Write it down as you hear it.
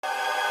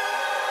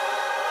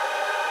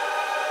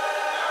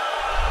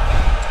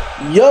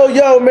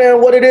Yo, man,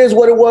 what it is,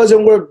 what it was,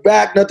 and we're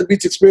back. Nothing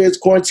Beats Experience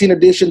Quarantine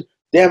Edition.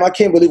 Damn, I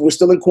can't believe we're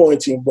still in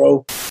quarantine,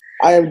 bro.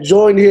 I am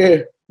joined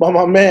here by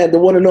my man, the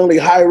one and only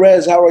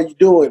Hi-Rez. How are you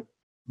doing?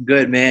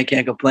 Good, man.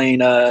 Can't complain.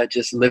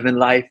 Just living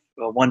life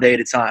one day at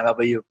a time. How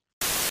about you?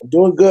 I'm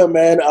doing good,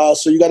 man.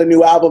 So you got a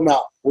new album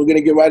out. We're going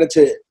to get right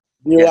into it.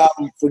 New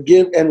album,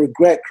 Forgive and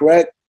Regret,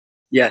 correct?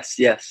 Yes,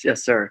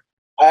 sir.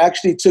 I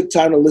actually took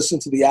time to listen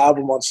to the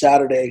album on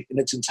Saturday in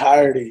its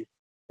entirety.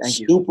 Thank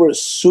you.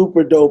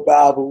 Super dope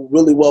album.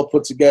 Really well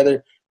put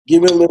together.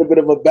 Give me a little bit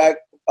of a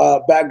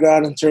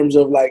background in terms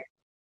of like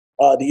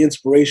the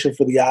inspiration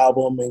for the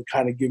album and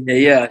kind of give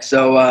me. Yeah.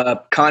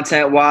 So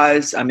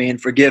content-wise, I mean,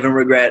 Forgive and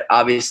Regret,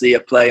 obviously a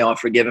play on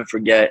Forgive and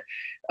Forget.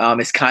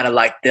 It's kind of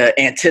like the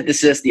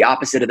antithesis, the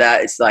opposite of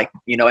that. It's like,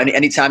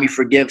 anytime you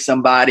forgive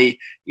somebody,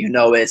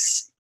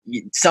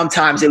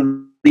 sometimes it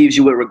leaves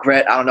you with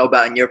regret. I don't know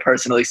about in your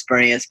personal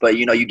experience, but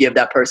you give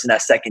that person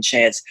that second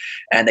chance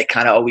and they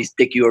kind of always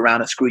dick you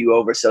around and screw you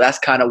over. So that's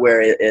kind of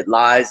where it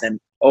lies. And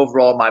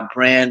overall, my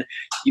brand,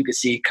 you can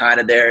see kind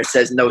of there, it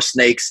says no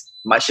snakes.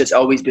 My shit's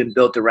always been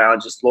built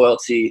around just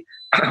loyalty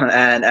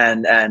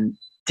and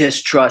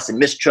distrust and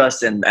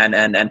mistrust and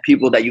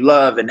people that you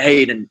love and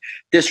hate and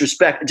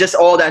disrespect, just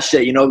all that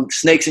shit,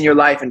 snakes in your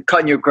life and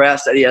cutting your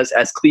grass,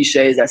 as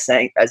cliche as that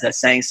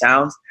saying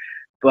sounds.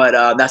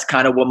 But that's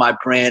kind of what my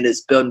brand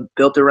is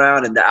built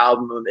around, and the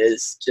album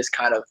is just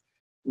kind of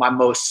my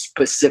most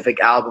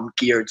specific album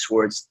geared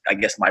towards, I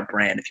guess, my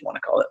brand, if you want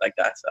to call it like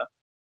that. So.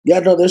 Yeah,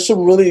 no, there's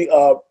some really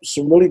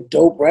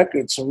dope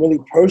records, some really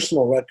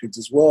personal records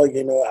as well.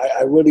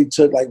 I really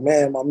took like,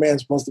 man, my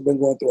man's must have been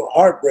going through a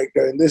heartbreak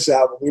during this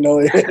album,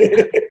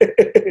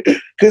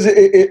 because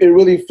it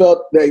really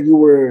felt that you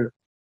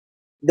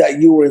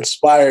were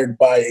inspired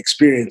by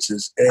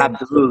experiences. And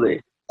absolutely.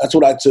 That's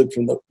what I took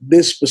from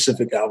this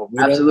specific album.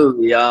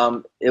 Absolutely.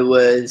 It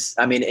was.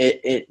 I mean,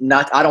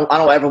 not. I don't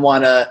ever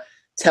want to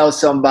tell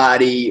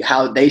somebody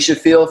how they should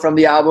feel from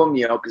the album,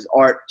 because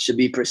art should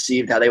be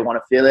perceived how they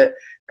want to feel it.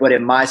 But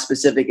in my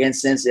specific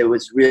instance, it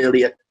was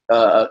really a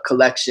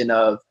collection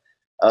of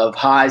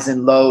highs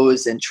and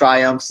lows and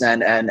triumphs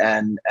and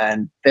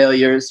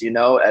failures,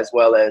 as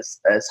well as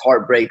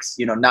heartbreaks,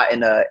 not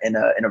in a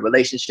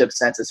relationship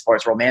sense as far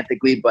as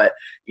romantically, but,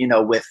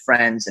 with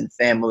friends and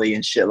family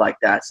and shit like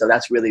that. So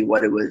that's really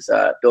what it was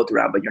built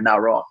around, but you're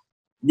not wrong.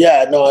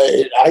 Yeah, no,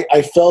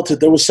 I felt it.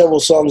 There were several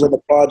songs on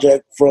the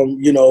project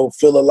from,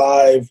 Feel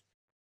Alive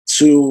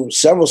to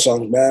several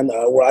songs, man,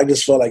 where I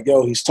just felt like,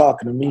 yo, he's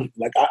talking to me.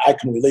 Like, I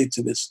can relate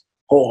to this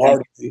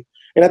wholeheartedly.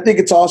 And I think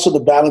it's also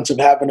the balance of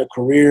having a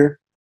career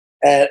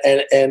and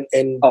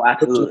oh,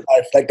 absolutely.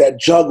 Life, like that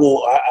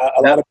juggle.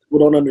 A lot of people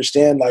don't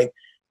understand, like,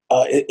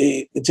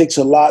 it takes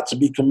a lot to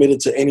be committed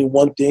to any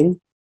one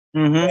thing,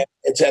 and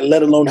to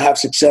let alone have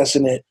success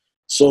in it.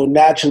 So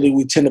naturally,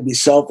 we tend to be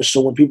selfish.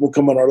 So when people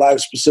come in our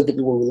lives,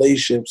 specifically with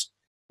relationships,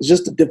 it's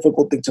just a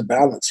difficult thing to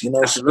balance,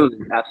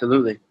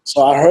 Absolutely.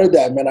 So I heard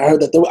that, man. I heard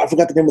that. I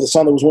forgot the name of the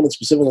song. There was one in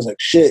specific. I was like,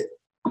 shit,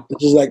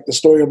 this is like the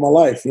story of my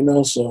life,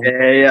 So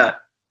yeah.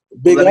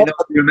 Big Let me know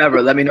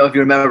if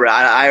you remember.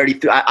 I already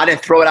I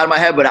didn't throw it out of my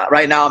head, but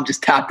right now I'm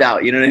just tapped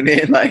out. You know what I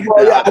mean? Like,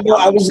 yeah, I know.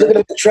 I was looking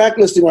at the track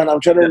listing right now.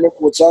 I'm trying to remember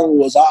what song it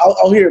was.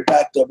 I'll hear it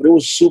back up, but it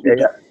was super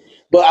dope.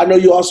 But I know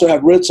you also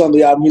have Ritz on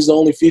the album. He's the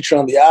only feature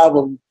on the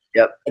album.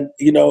 Yep. And,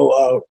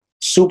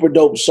 super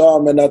dope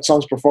song, man. That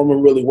song's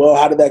performing really well.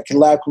 How did that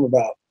collab come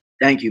about?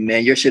 Thank you,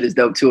 man. Your shit is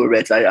dope too,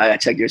 Ritz. I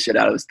checked your shit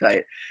out. It was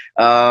tight.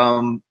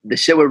 The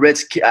shit with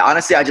Ritz,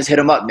 honestly, I just hit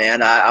him up,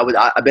 man.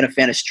 I've been a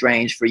fan of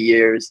Strange for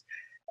years.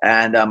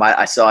 And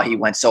I saw he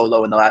went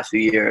solo in the last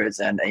few years.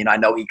 And, I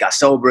know he got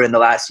sober in the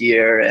last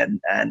year. And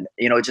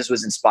it just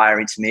was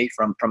inspiring to me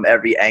from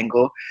every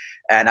angle.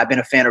 And I've been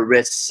a fan of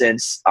Ritz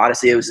since,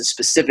 honestly, it was a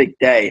specific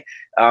day.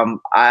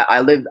 I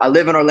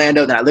live in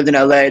Orlando, then I lived in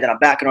LA, then I'm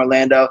back in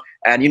Orlando.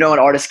 And you know an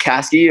artist,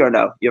 Kasky, or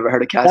no? You ever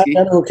heard of Kasky?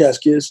 I know who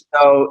Kasky is.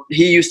 So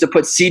he used to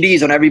put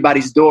CDs on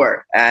everybody's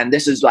door. And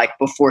this is like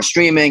before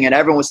streaming and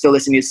everyone was still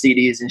listening to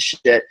CDs and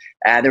shit.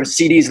 And there were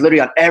CDs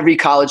literally on every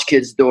college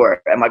kid's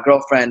door. And my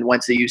girlfriend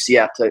went to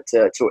UCF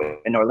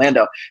in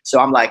Orlando. So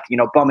I'm like,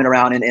 bumming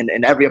around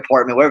in every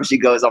apartment, wherever she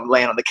goes, I'm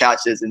laying on the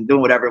couches and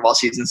doing whatever while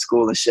she's in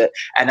school and shit.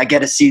 And I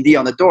get a CD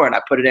on the door and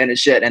I put it in and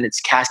shit. And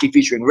it's Kasky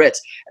featuring Ritz.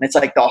 And it's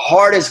like the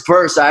hardest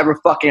verse I ever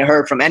fucking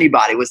heard from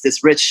anybody was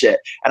this Ritz shit.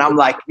 And I'm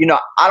like,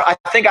 I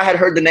think I had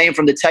heard the name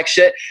from the tech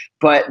shit,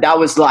 but that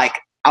was like,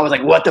 I was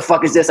like, what the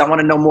fuck is this? I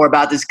want to know more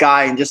about this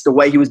guy and just the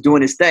way he was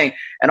doing his thing.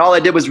 And all I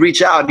did was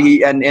reach out.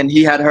 He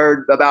had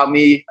heard about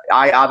me.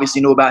 I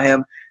obviously knew about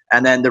him.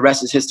 And then the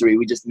rest is history.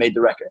 We just made the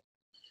record.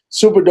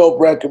 Super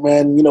dope record,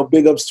 man.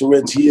 Big ups to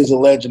Ritz. He is a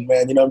legend,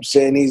 man. You know what I'm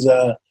saying? He's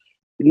I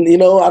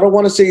don't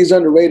want to say he's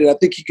underrated. I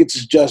think he gets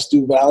his just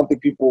due, but I don't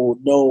think people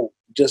know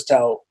just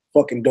how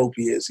fucking dope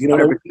he is.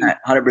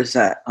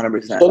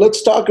 100%. So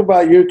let's talk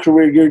about your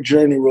career, your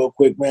journey real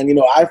quick, man.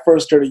 I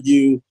first heard of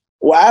you.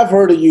 Well, I've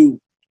heard of you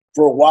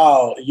for a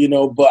while,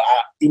 but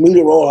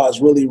Emilio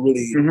Rojas really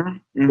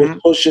was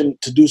pushing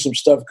to do some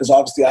stuff because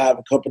obviously I have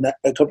a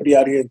company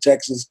out here in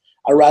Texas.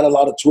 I write a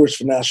lot of tours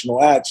for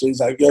national acts. So he's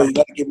like, yo, you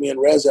got to get me and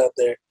Rez out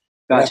there.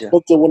 And I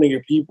spoke to one of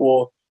your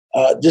people.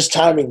 Just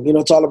timing, you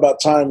know, it's all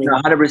about timing.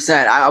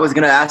 100%. I was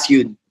going to ask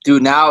you,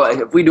 dude, now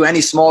if we do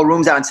any small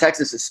rooms out in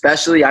Texas,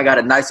 especially, I got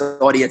a nice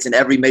audience in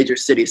every major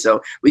city.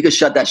 So we could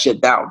shut that shit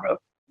down, bro.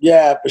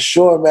 Yeah, for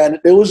sure, man.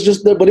 It was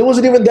just, but it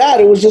wasn't even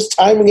that. It was just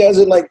timing, as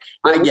in like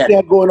what we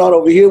have going on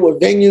over here with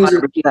venues.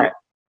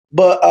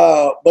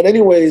 But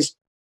anyways,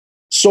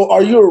 so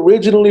are you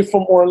originally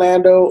from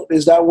Orlando?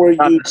 Is that where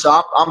you?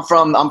 So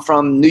I'm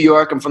from New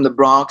York. I'm from the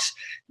Bronx.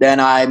 Then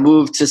I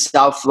moved to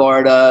South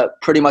Florida.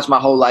 Pretty much my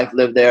whole life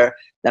lived there.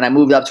 Then I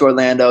moved up to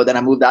Orlando. Then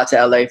I moved out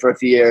to LA for a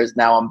few years.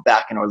 Now I'm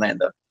back in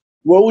Orlando.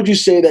 What would you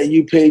say that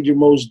you paid your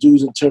most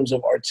dues in terms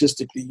of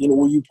artistically? You know,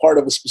 were you part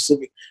of a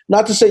specific,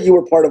 not to say you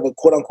were part of a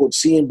quote unquote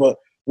scene, but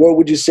where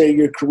would you say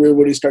your career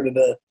really started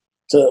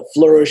to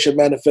flourish and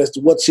manifest?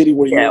 What city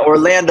were you in?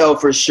 Orlando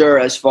for sure,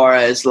 as far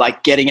as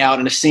like getting out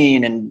in the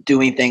scene and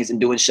doing things and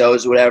doing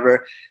shows or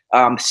whatever.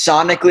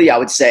 Sonically, I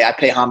would say I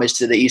pay homage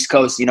to the East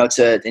Coast, you know,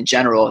 in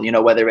general, you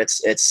know, whether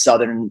it's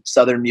Southern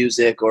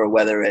music or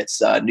whether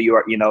it's New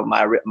York, you know,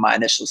 my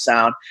initial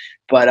sound.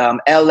 But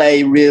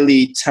LA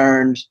really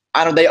turned,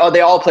 they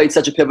all played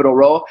such a pivotal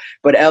role,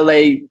 but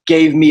LA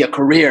gave me a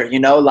career, you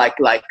know, like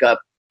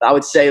I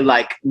would say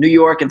like New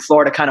York and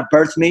Florida kind of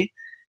birthed me,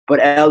 but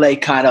LA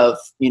kind of,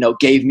 you know,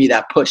 gave me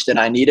that push that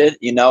I needed.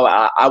 You know,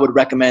 I would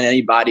recommend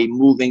anybody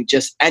moving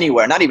just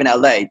anywhere, not even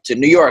LA, to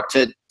New York,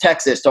 to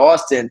Texas, to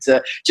Austin,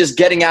 to just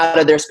getting out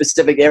of their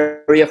specific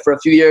area for a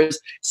few years,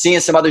 seeing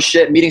some other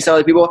shit, meeting some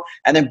other people,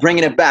 and then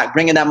bringing it back,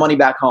 bringing that money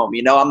back home.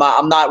 You know,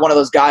 I'm not one of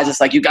those guys that's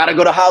like, you got to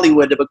go to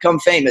Hollywood to become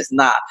famous.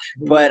 Nah,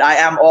 but I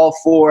am all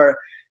for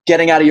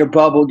getting out of your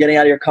bubble, getting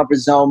out of your comfort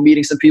zone,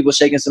 meeting some people,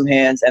 shaking some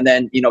hands, and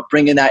then, you know,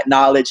 bringing that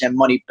knowledge and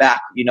money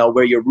back, you know,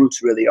 where your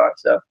roots really are.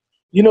 So.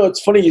 You know,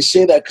 it's funny you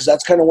say that because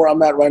that's kind of where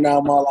I'm at right now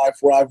in my life,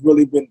 where I've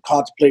really been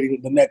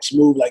contemplating the next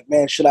move. Like,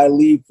 man, should I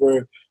leave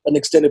for an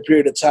extended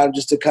period of time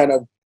just to kind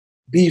of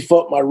beef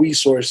up my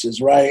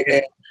resources, right?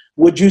 And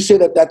would you say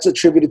that that's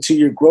attributed to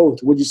your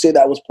growth? Would you say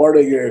that was part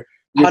of your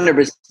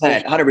 100%,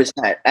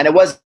 100%. And it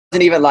wasn't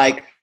even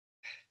like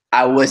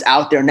I was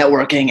out there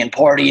networking and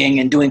partying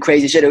and doing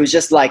crazy shit. It was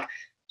just like,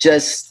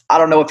 I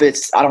don't know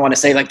if I don't want to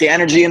say like the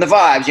energy and the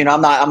vibes, you know,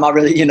 I'm not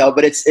really, you know,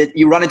 but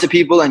you run into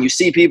people and you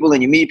see people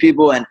and you meet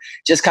people and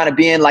just kind of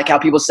being like how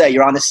people say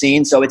you're on the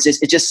scene. So it's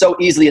just so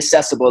easily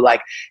accessible.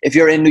 Like if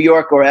you're in New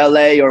York or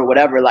LA or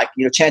whatever, like,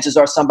 you know, chances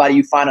are somebody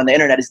you find on the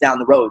internet is down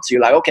the road. So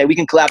you're like, okay, we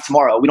can collab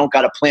tomorrow. We don't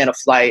got to plan a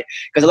flight.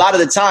 Because a lot of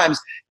the times,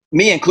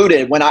 me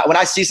included, when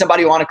I see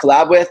somebody I want to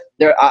collab with,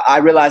 I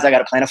realize I got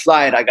to plan a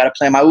flight, I got to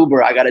plan my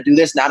Uber, I got to do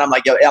this now. And I'm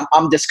like, yo,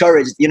 I'm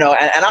discouraged, you know,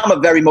 and I'm a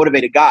very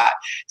motivated guy.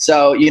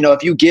 So, you know,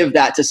 if you give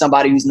that to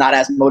somebody who's not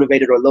as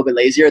motivated or a little bit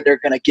lazier, they're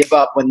going to give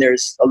up when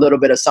there's a little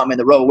bit of something in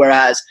the road.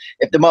 Whereas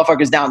if the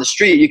motherfucker's down the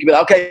street, you can be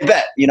like, okay,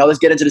 bet, you know, let's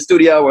get into the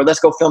studio or let's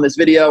go film this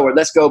video or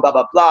let's go blah,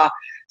 blah, blah.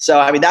 So,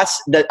 I mean,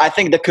 I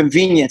think the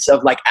convenience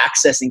of like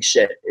accessing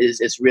shit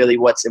is really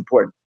what's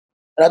important.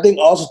 And I think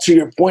also to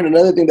your point,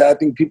 another thing that I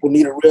think people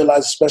need to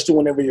realize, especially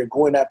whenever you're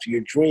going after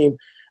your dream,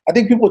 I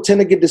think people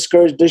tend to get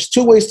discouraged. There's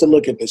two ways to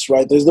look at this,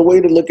 right? There's the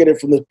way to look at it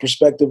from the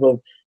perspective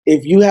of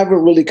if you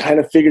haven't really kind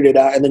of figured it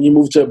out and then you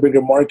move to a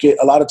bigger market,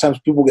 a lot of times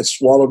people get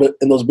swallowed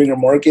in those bigger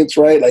markets,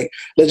 right? Like,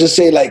 let's just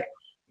say like,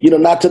 you know,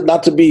 not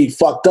to be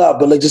fucked up,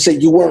 but let's just say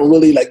you weren't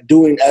really like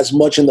doing as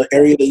much in the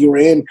area that you were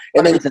in,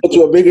 and then you go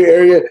to a bigger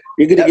area,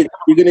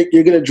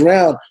 you're gonna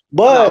drown.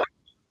 But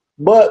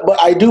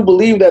I do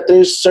believe that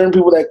there's certain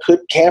people that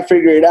can't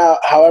figure it out.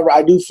 However,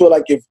 I do feel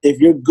like if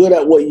you're good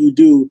at what you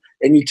do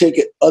and you take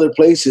it other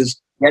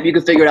places, you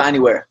can figure it out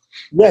anywhere.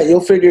 Yeah, you'll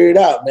figure it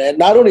out, man.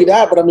 Not only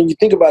that, but I mean, you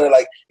think about it.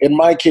 Like in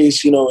my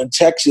case, you know, in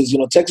Texas, you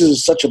know, Texas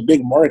is such a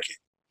big market.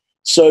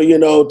 So you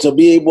know, to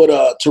be able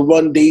to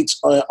run dates,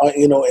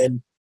 you know,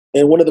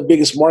 in one of the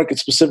biggest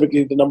markets,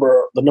 specifically the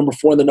number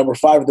 4 and the number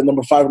 5, the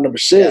number 5 and number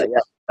 6.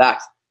 Yeah.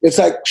 It's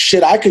like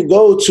shit. I could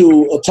go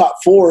to a top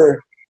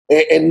 4.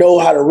 And know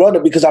how to run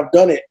it because I've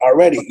done it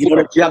already. You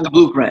know, you have the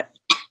blueprint.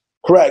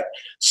 Correct.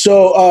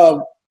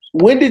 So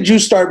when did you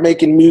start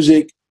making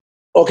music?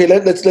 Okay,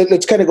 let's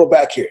kind of go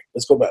back here.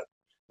 Let's go back.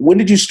 When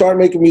did you start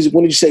making music?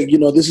 When did you say, you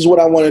know, this is what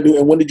I want to do?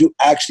 And when did you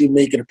actually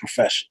make it a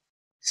profession?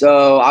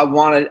 So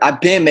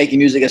I've been making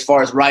music as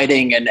far as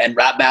writing and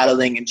rap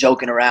battling and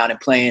joking around and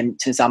playing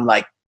since I'm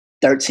like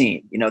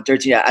 13, you know,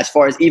 13. As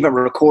far as even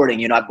recording,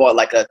 you know, I bought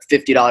like a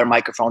 $50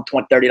 microphone,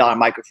 $30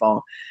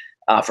 microphone.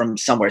 From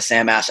somewhere,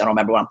 Sam Ash, I don't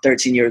remember, when I'm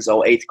 13 years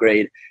old, 8th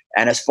grade.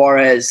 And as far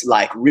as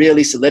like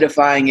really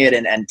solidifying it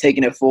and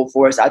taking it full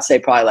force, I'd say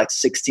probably like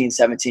 16,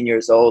 17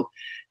 years old.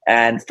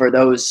 And for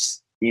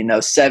those, you know,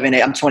 7,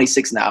 8, I'm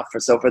 26 now.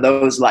 For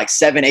those like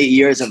 7, 8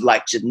 years of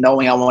like just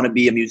knowing I want to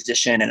be a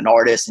musician and an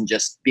artist and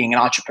just being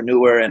an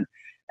entrepreneur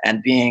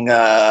and being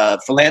a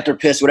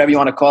philanthropist, whatever you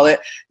want to call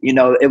it, you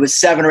know, it was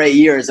 7 or 8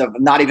 years of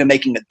not even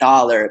making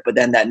 $1. But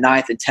then that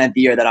 9th and 10th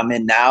year that I'm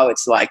in now,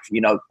 it's like,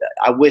 you know,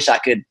 I wish I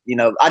could, you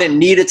know, I didn't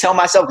need to tell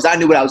myself because I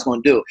knew what I was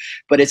going to do.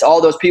 But it's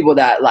all those people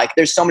that like,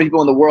 there's so many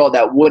people in the world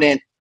that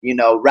wouldn't you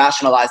know,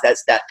 rationalize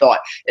that thought.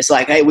 It's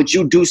like, hey, would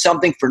you do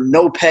something for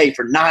no pay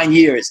for 9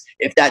 years?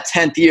 If that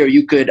 10th year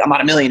you could, I'm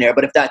not a millionaire,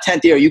 but if that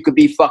 10th year you could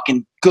be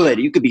fucking good,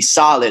 you could be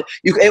solid,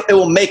 it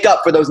will make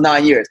up for those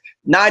 9 years.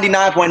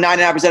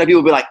 99.99% of people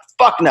will be like,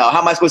 fuck no,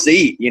 how am I supposed to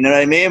eat? You know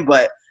what I mean?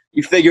 But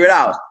you figure it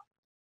out.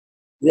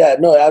 Yeah,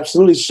 no,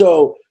 absolutely.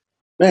 So,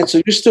 man,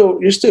 so you're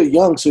still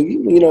young. So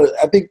you know,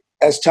 I think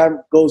as time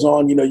goes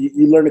on, you know,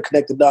 you learn to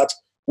connect the dots.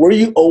 Were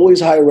you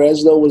always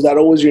Hi-Rez though? Was that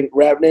always your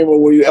rap name, or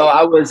were you? So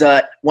I was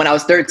when I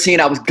was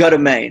 13, I was Gutter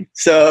Main.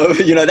 So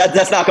you know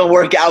that's not gonna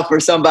work out for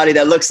somebody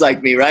that looks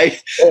like me,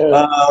 right?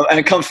 Yeah. And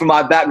it comes from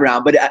my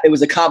background, but it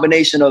was a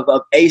combination of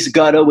Ace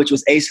Gutter, which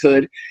was Ace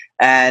Hood,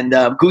 and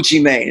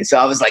Gucci Mane. So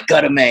I was like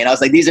Gutter Mane. I was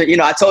like, these are, you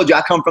know, I told you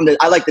I come from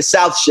I like the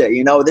South shit,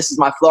 you know, this is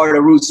my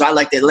Florida roots. So I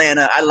liked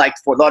Atlanta, I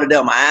liked Fort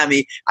Lauderdale,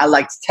 Miami, I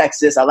liked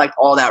Texas, I liked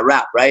all that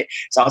rap, right?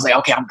 So I was like,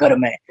 okay, I'm Gutter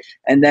Mane.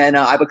 And then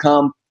I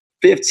become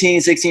 15,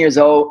 16 years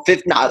old,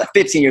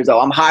 15 years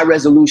old. I'm high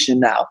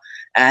resolution now.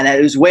 And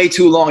it was way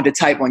too long to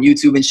type on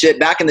YouTube and shit.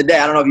 Back in the day,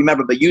 I don't know if you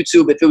remember, but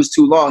YouTube, if it was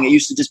too long, it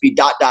used to just be ...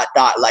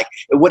 Like,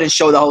 it wouldn't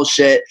show the whole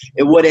shit.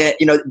 It wouldn't,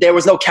 you know, there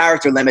was no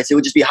character limits. It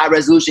would just be high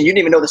resolution. You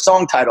didn't even know the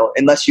song title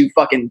unless you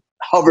fucking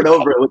hovered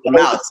over it with the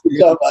mouse.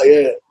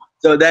 Yeah.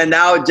 So then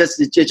now it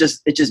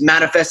just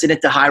manifested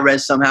into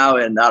Hi-Rez somehow,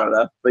 and I don't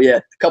know. But yeah,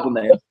 a couple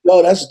names.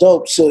 No, that's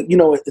dope. So, you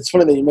know, it's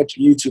funny that you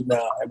mentioned YouTube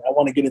now, and I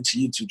want to get into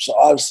YouTube. So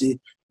obviously,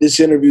 this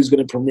interview is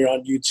going to premiere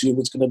on YouTube.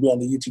 It's going to be on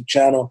the YouTube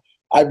channel.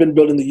 I've been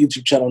building the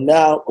YouTube channel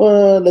now,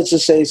 let's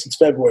just say since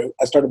February.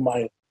 I started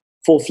my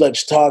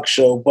full-fledged talk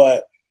show.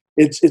 But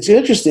it's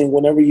interesting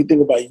whenever you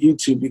think about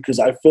YouTube, because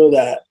I feel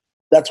that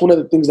that's one of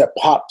the things that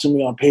popped to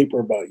me on paper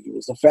about you,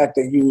 is the fact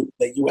that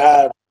you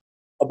have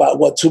about,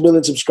 what, 2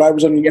 million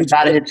subscribers on your YouTube?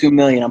 About to hit 2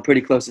 million. I'm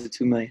pretty close to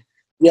 2 million.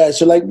 Yeah,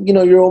 so like, you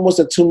know, you're almost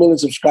at 2 million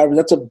subscribers.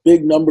 That's a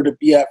big number to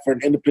be at for an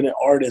independent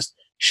artist.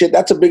 Shit,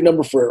 that's a big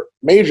number for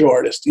major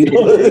artists, you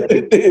know,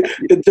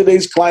 in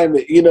today's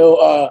climate. You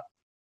know,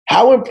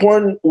 how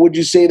important would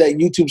you say that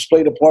YouTube's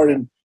played a part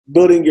in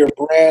building your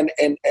brand,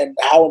 and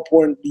how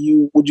important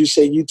would you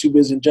say YouTube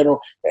is in general?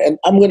 And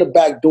I'm going to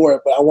backdoor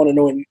it, but I want to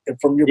know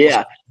from your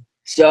perspective.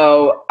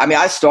 So, I mean,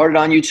 I started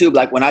on YouTube,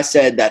 like when I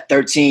said that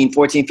 13,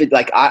 14, 15,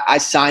 like I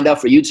signed up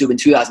for YouTube in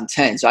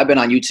 2010. So I've been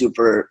on YouTube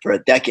for a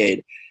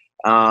decade.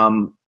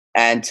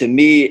 And to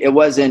me, it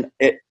wasn't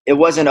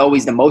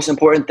always the most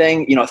important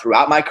thing, you know,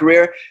 throughout my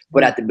career,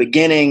 but at the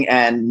beginning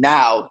and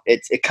now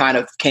it kind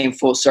of came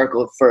full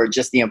circle for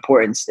just the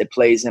importance it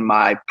plays in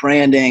my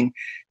branding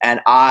and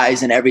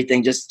eyes and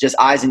everything, just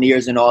eyes and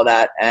ears and all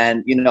that.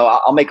 And, you know,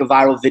 I'll make a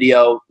viral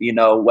video, you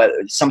know, whether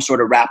some sort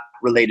of rap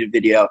related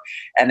video,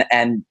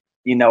 and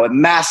you know, a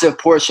massive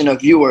portion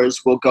of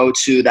viewers will go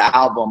to the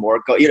album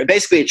or go, you know,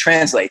 basically it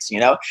translates, you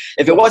know.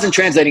 If it wasn't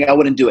translating, I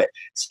wouldn't do it.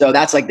 So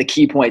that's like the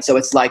key point. So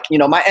it's like, you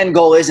know, my end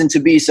goal isn't to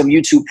be some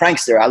YouTube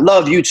prankster. I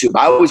love YouTube.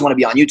 I always want to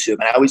be on YouTube,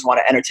 and I always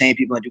want to entertain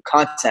people and do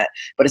content,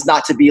 but it's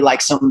not to be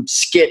like some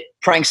skit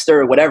prankster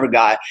or whatever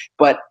guy.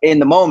 But in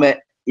the moment,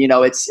 you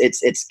know,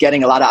 it's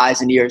getting a lot of eyes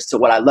and ears to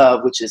what I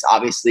love, which is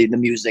obviously the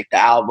music, the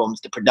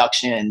albums, the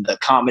production, the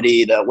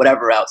comedy, the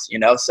whatever else, you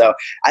know. So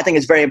I think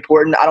it's very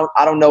important.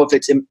 I don't know if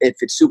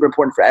it's super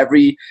important for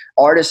every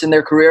artist in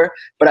their career,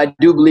 but I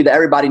do believe that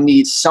everybody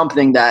needs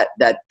something that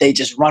they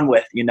just run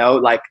with, you know,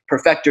 like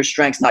perfect your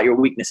strengths, not your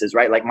weaknesses,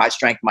 right? Like my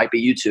strength might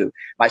be YouTube.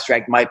 My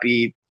strength might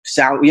be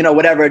sound, you know,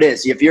 whatever it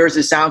is. If yours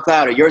is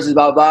SoundCloud or yours is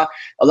blah, blah,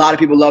 a lot of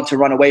people love to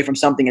run away from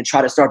something and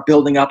try to start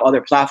building up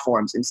other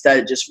platforms.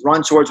 Instead, just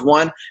run towards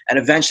one, and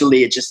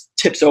eventually it just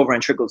tips over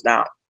and trickles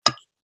down.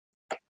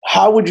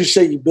 How would you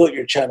say you built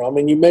your channel? I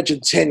mean, you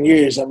mentioned 10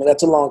 years. I mean,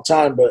 that's a long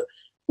time, but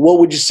what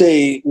would you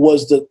say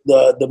was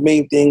the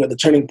main thing or the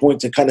turning point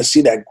to kind of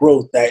see that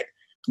growth, that,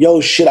 yo,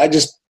 shit, I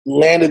just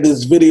landed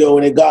this video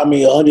and it got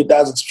me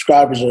 100,000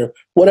 subscribers or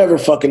whatever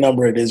fucking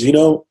number it is, you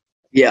know?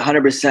 Yeah,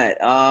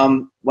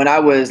 100%. When I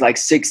was like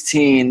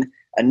 16,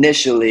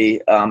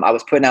 initially, I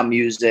was putting out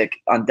music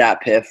on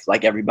DatPiff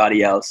like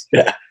everybody else.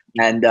 Yeah.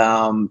 And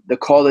the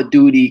Call of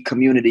Duty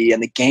community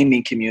and the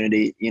gaming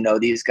community, you know,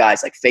 these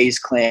guys like FaZe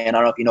Clan, I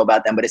don't know if you know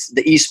about them, but it's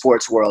the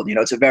esports world, you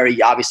know,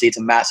 obviously it's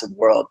a massive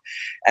world.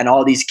 And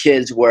all these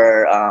kids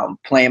were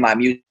playing my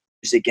music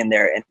in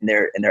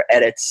their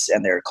edits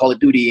and their Call of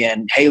Duty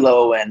and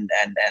Halo and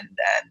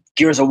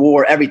Gears of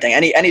War, everything,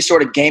 any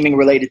sort of gaming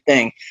related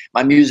thing,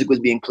 my music was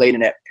being played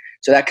in it.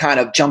 So that kind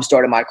of jump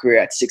started my career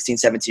at 16,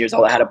 17 years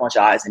old. I had a bunch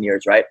of eyes and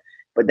ears, right?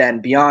 But then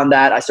beyond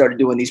that, I started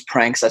doing these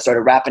pranks. I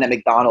started rapping at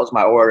McDonald's,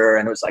 my order,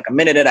 and it was like a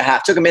minute and a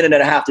half. Took a minute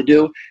and a half to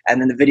do,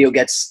 and then the video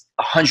gets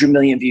 100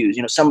 million views,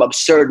 you know, some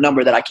absurd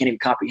number that I can't even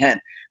comprehend.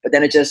 But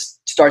then it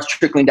just starts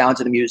trickling down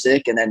to the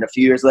music, and then a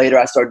few years later,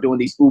 I started doing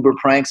these Uber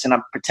pranks, and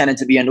I'm pretending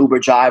to be an Uber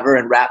driver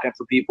and rapping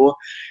for people.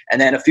 And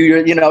then a few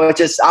years, you know, it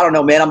just, I don't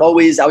know, man. I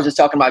was just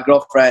talking to my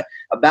girlfriend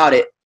about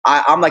it.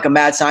 I'm like a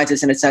mad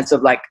scientist in a sense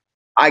of like,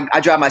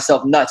 I drive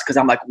myself nuts because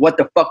I'm like, what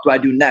the fuck do I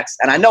do next?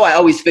 And I know I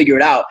always figure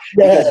it out.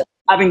 Yeah.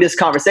 Having this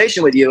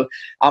conversation with you,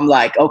 I'm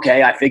like,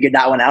 okay, I figured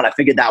that one out. I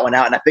figured that one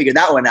out, and I figured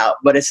that one out.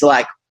 But it's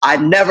like, I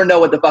never know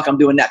what the fuck I'm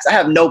doing next. I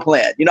have no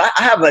plan. You know,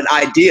 I have an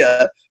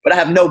idea, but I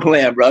have no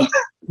plan, bro.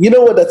 You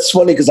know what? That's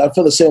funny because I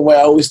feel the same way.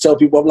 I always tell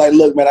people, I'm like,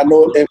 look, man, I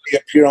know it may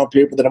appear on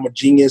paper that I'm a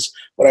genius,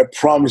 but I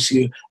promise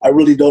you, I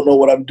really don't know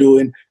what I'm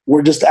doing.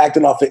 We're just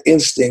acting off of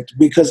instinct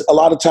because a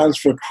lot of times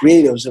for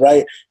creatives,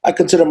 right? I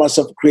consider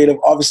myself a creative.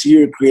 Obviously,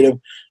 you're a creative.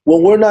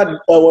 When we're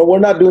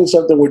not doing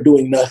something, we're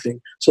doing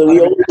nothing. So we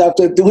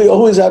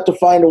always have to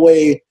find a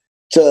way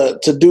to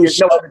do There's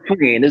something. no in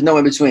between. There's no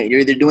in between.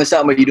 You're either doing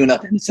something or you do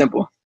nothing. It's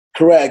simple.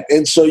 Correct.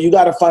 And so you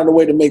got to find a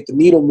way to make the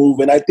needle move.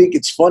 And I think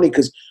it's funny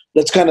because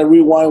let's kind of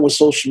rewind with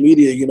social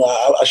media. You know,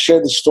 I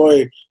shared the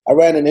story. I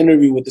ran an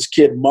interview with this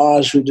kid,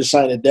 Maj, who just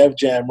signed a Def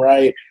Jam,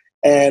 right?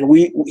 And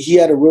he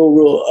had a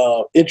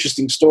real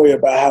interesting story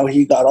about how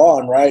he got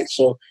on, right?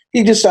 So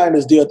he just signed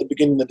his deal at the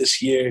beginning of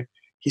this year.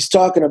 He's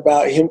talking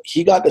about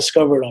he got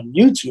discovered on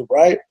YouTube,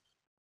 right?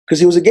 Because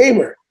he was a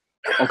gamer.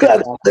 Okay.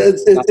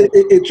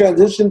 It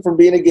transitioned from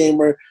being a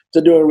gamer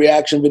to doing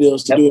reaction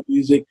videos to doing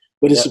music,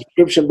 but his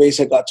subscription base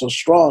had got so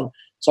strong.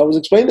 So I was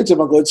explaining to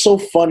him, I go, it's so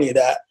funny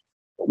that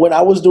when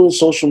I was doing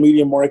social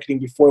media marketing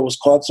before it was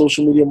called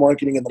social media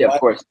marketing in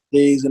the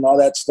days and all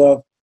that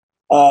stuff,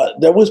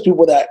 there was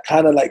people that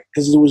kind of like,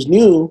 because it was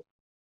new,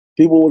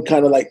 people would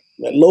kind of like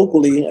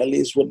locally at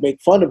least would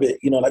make fun of it,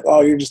 you know, like,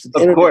 oh, you're just an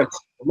internet. Course.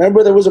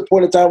 Remember there was a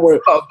point in time where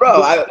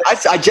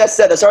I just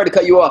said that. Sorry to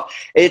cut you off.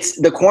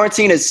 It's the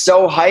quarantine is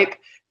so hype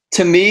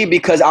to me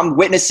because I'm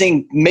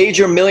witnessing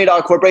major $1 million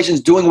corporations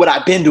doing what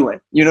I've been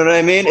doing. You know what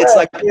I mean? It's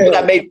like people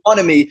that made fun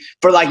of me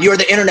for like, you're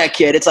the internet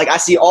kid. It's like I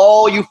see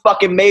all you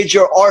fucking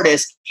major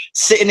artists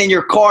sitting in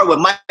your car with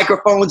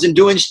microphones and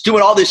doing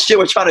all this shit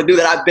we're trying to do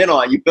that I've been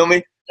on. You feel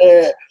me?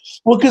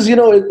 Well, because, you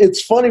know,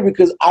 it's funny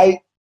because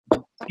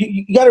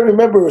you got to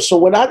remember, so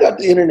when I got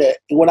the internet,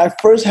 when I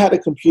first had a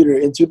computer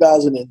in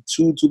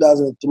 2002,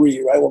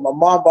 2003, right, when my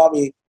mom bought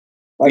me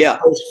my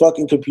first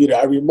fucking computer,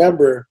 I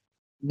remember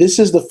this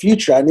is the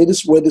future. I knew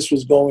this where this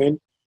was going.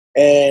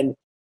 And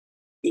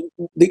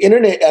the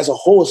internet as a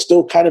whole is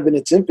still kind of in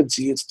its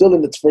infancy. It's still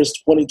in its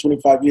first 20,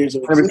 25 years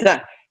of existence.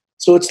 100%.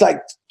 So it's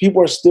like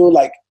people are still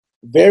like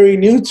very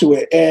new to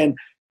it. And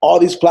all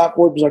these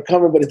platforms are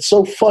coming, but it's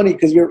so funny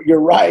because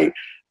you're right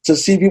to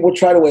see people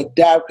try to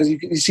adapt because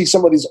you see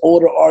some of these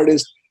older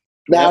artists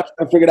now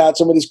trying to figure out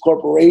some of these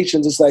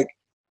corporations. It's like,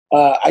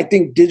 I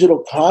think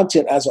digital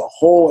content as a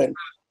whole and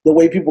the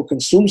way people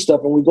consume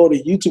stuff, and we go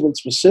to YouTube in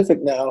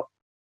specific now,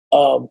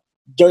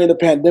 during the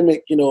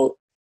pandemic, you know,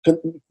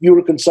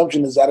 viewer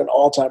consumption is at an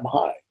all-time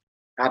high.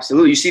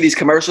 Absolutely. You see these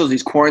commercials,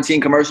 these quarantine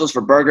commercials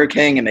for Burger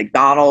King and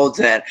McDonald's,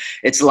 and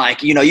it's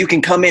like, you know, you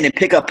can come in and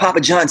pick up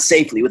Papa John's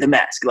safely with a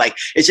mask. Like,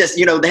 it's just,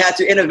 you know, they had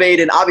to innovate,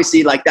 and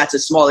obviously, like, that's a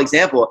small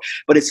example,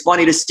 but it's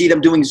funny to see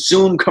them doing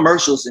Zoom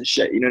commercials and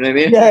shit. You know what I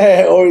mean?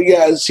 Yeah, or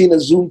I've seen a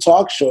Zoom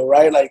talk show,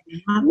 right? Like,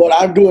 what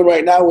I'm doing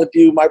right now with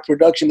you, my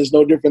production is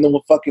no different than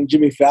what fucking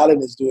Jimmy Fallon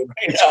is doing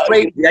right now.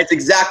 Crazy. That's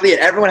exactly it.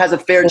 Everyone has a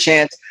fair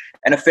chance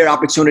and a fair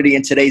opportunity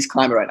in today's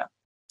climate right now.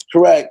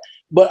 Correct.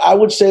 But I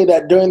would say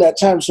that during that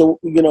time, so,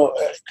 you know,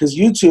 because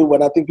YouTube,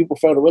 and I think people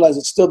fail to realize,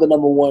 it's still the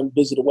 #1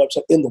 visited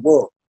website in the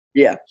world.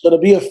 Yeah. So to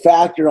be a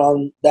factor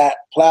on that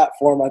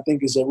platform, I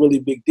think is a really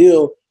big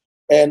deal.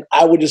 And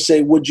I would just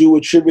say, would you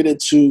attribute it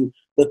to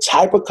the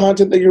type of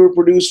content that you were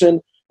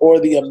producing or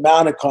the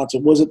amount of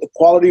content? Was it the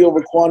quality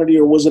over quantity,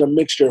 or was it a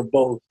mixture of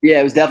both? Yeah,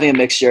 it was definitely a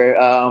mixture.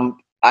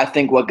 I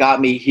think what got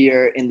me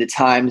here in the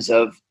times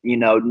of, you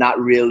know, not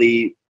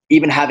really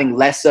even having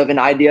less of an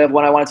idea of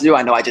what I wanted to do.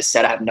 I know I just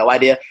said I have no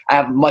idea. I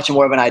have much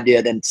more of an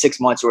idea than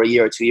 6 months or a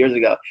year or 2 years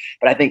ago.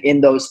 But I think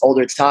in those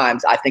older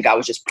times, I think I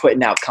was just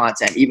putting out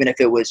content, even if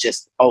it was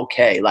just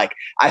okay. Like,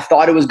 I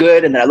thought it was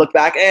good, and then I look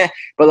back,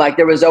 but like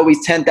there was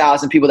always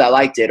 10,000 people that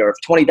liked it, or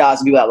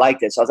 20,000 people that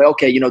liked it. So I was like,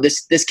 okay, you know,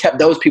 this kept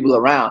those people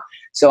around.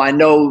 So I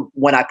know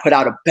when I put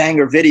out a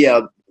banger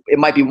video, it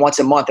might be once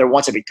a month or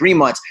once every 3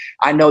 months,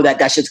 I know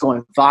that shit's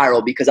going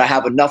viral because I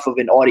have enough of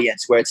an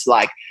audience where it's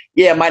like,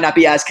 yeah, it might not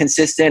be as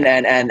consistent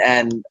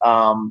and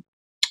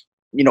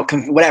you know,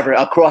 whatever,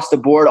 across the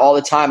board all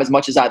the time as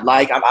much as I'd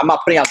like. I'm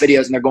not putting out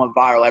videos and they're going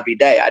viral every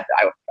day.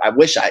 I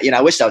wish that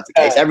was the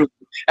case.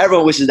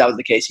 Everyone wishes that was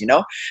the case, you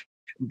know?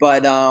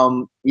 But,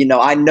 you know,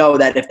 I know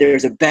that if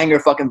there's a banger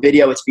fucking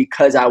video, it's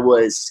because I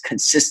was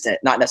consistent,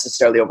 not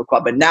necessarily over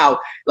quality. But now,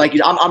 like,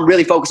 I'm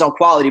really focused on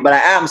quality, but I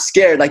am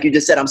scared. Like you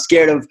just said, I'm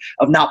scared of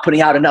not putting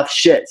out enough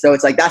shit. So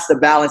it's like, that's the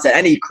balance that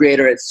any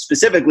creator,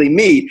 specifically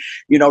me,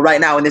 you know, right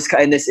now in this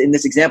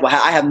example,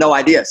 I have no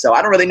idea. So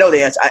I don't really know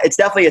the answer. It's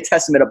definitely a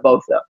testament of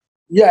both, though.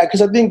 Yeah,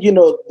 because I think, you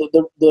know,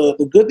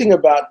 the good thing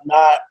about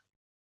not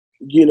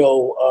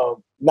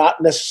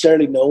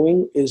necessarily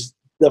knowing is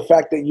the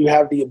fact that you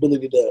have the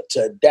ability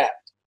to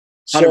adapt.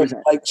 So 100%.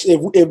 Like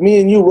if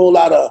me and you roll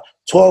out a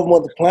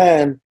 12-month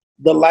plan,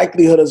 the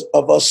likelihood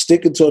of us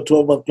sticking to a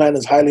 12-month plan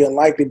is highly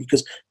unlikely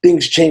because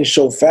things change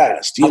so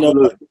fast. You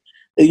know,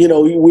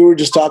 we were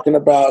just talking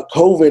about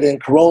COVID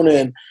and Corona,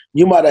 and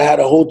you might have had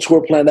a whole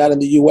tour planned out in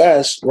the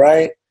US,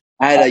 right?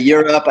 I had a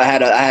Europe. I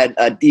had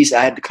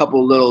a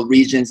couple little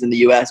regions in the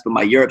U.S., but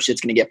my Europe shit's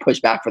gonna get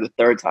pushed back for the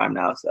third time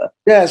now. So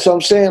yeah, so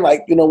I'm saying,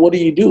 like, you know, what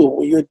do?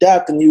 Well, you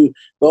adapt and you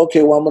go,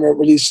 okay, well, I'm gonna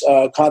release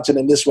content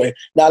in this way.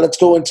 Now let's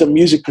go into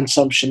music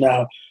consumption.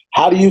 Now,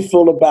 how do you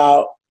feel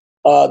about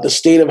the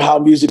state of how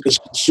music is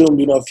consumed?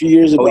 You know, a few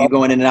years ago. Oh, you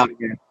going in and out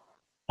again?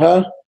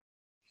 Huh?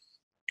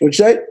 What'd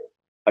you say?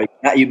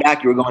 You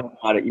back? You were going in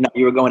and out.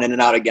 You were going in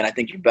and out again. I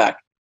think you're back.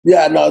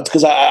 Yeah, no, it's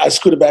because I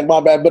scooted back. My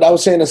bad. But I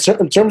was saying,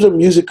 in terms of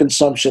music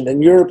consumption,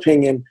 in your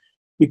opinion,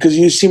 because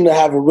you seem to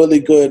have a really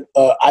good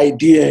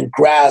idea and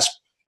grasp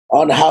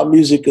on how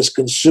music is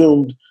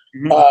consumed.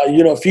 Mm-hmm.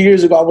 You know, a few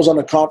years ago, I was on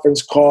a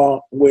conference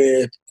call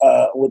with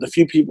a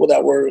few people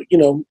that were, you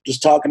know,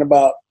 just talking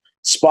about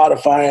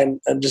Spotify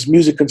and just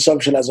music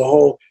consumption as a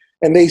whole.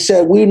 And they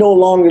said, we no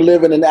longer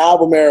live in an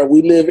album era.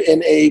 We live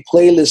in a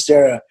playlist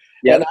era.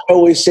 Yep. And I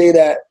always say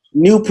that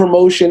new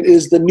promotion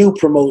is the new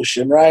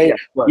promotion, right?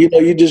 Yeah, you know,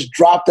 you just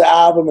drop the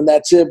album and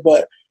that's it.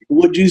 But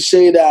would you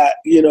say that,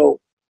 you know,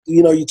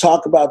 you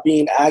talk about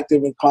being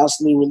active and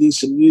constantly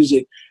releasing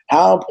music.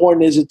 How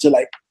important is it to,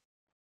 like,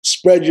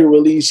 spread your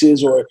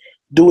releases or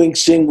doing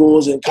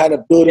singles and kind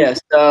of building? Yeah,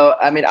 so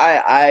I mean,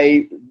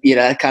 I you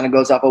know, that kind of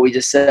goes off what we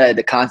just said,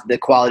 the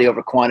quality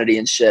over quantity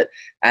and shit.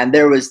 And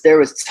there was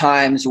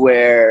times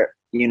where,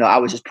 you know, I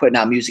was just putting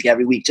out music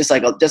every week, just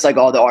like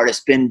all the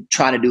artists been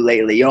trying to do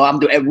lately. You know, I'm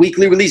doing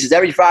weekly releases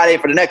every Friday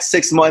for the next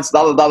 6 months,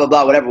 blah, blah, blah, blah,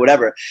 blah,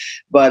 whatever.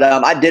 But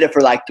I did it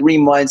for like 3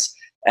 months.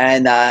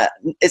 And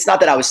it's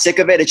not that I was sick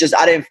of it. It's just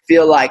I didn't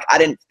feel like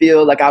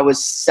I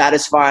was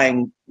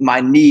satisfying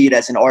my need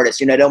as an artist.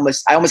 You know,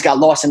 I almost got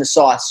lost in the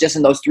sauce just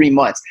in those 3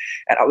 months.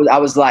 And I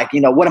was like,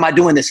 you know, what am I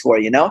doing this for?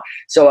 You know?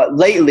 So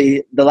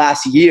lately, the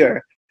last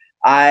year,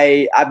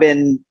 I've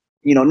been,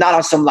 you know, not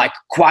on some like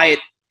quiet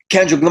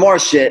Kendrick Lamar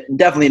shit,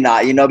 definitely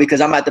not, you know, because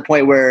I'm at the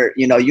point where,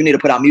 you know, you need to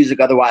put out music.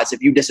 Otherwise, if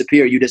you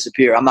disappear, you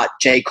disappear. I'm not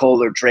J.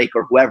 Cole or Drake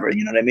or whoever,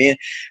 you know what I mean?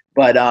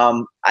 But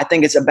I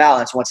think it's a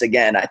balance. Once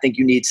again, I think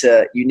you need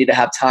to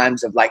have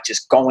times of like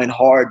just going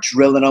hard,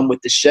 drilling them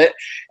with the shit.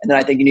 And then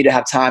I think you need to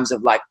have times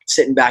of like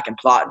sitting back and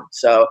plotting.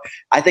 So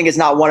I think it's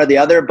not one or the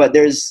other, but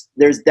there's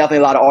definitely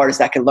a lot of artists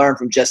that can learn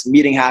from just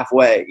meeting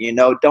halfway. You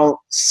know, don't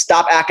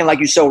stop acting like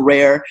you're so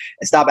rare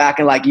and stop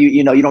acting like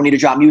you know, you don't need to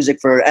drop music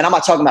for, and I'm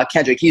not talking about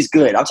Kendrick. He's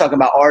good. I'm talking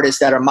about artists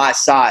that are my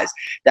size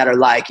that are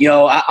like,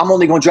 yo, I'm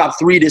only going to drop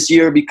 3 this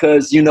year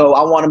because, you know,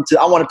 I want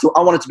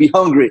it to be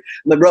hungry.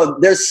 I'm like, bro,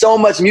 there's so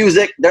much music.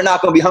 They're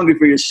not going to be hungry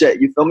for your shit.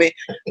 You feel me?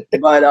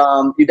 But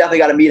you definitely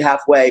got to meet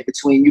halfway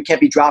between, you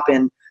can't be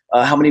dropping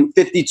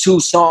 52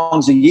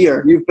 songs a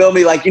year. You feel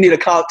me? Like, you need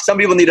to some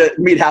people need to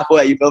meet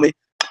halfway. You feel me?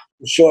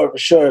 For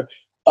sure.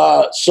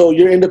 So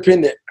you're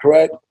independent,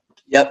 correct?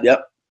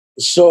 Yep.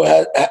 So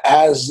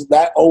has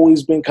that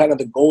always been kind of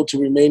the goal, to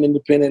remain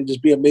independent,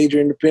 just be a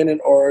major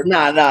independent, or?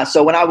 Nah.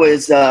 So when I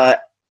was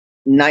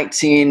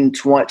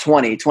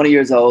 20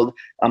 years old,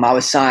 I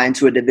was signed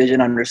to a division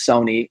under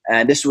Sony,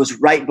 and this was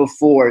right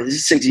before, this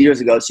is 6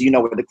 years ago, so you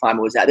know where the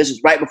climate was at. This was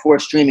right before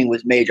streaming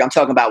was major. I'm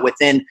talking about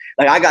within,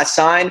 like, I got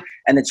signed,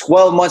 and then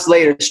 12 months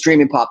later,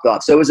 streaming popped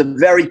off. So it was a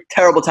very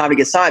terrible time to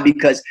get signed,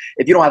 because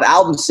if you don't have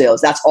album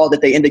sales, that's all that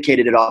they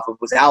indicated it off of,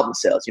 was album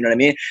sales, you know what I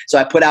mean? So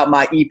I put out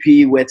my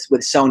EP with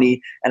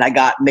Sony, and I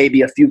got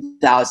maybe a few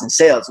thousand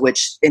sales,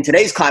 which in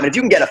today's climate, if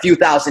you can get a few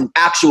thousand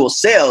actual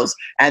sales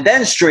and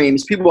then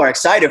streams, people are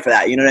excited for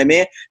that, you know what I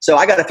mean? So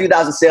I got a few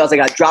thousand sales, I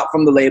got dropped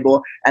from the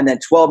label, and then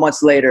 12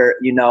 months later,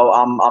 you know,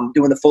 I'm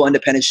doing the full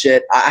independent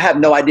shit. I have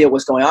no idea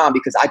what's going on,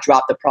 because I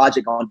dropped the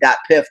project on Dat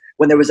Piff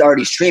when there was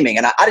already streaming,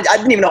 and I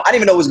didn't even know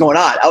what was going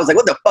on. I was like,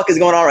 what the fuck is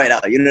going on right now?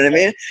 You know what I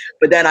mean?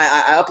 But then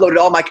I uploaded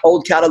all my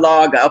old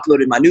catalog, I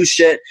uploaded my new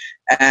shit,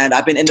 and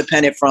I've been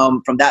independent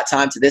from that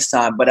time to this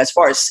time. But as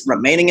far as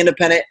remaining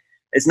independent,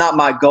 it's not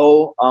my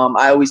goal.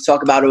 I always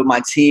talk about it with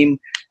my team.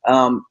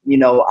 You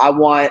know,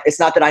 it's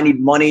not that I need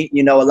money.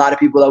 You know, a lot of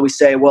people always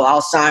say, well,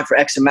 I'll sign for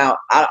X amount.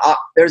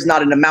 There's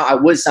not an amount I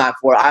would sign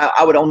for.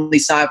 I would only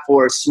sign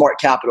for smart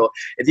capital.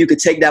 If you could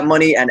take that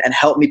money and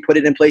help me put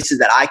it in places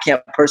that I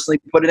can't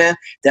personally put it in,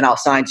 then I'll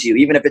sign to you,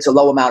 even if it's a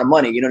low amount of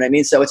money. You know what I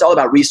mean? So it's all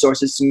about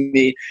resources to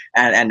me,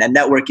 and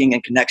networking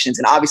and connections,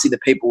 and obviously the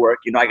paperwork.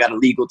 You know, I got a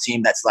legal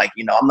team that's like,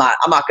 you know, I'm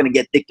not going to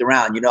get dicked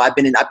around. You know, I've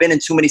been in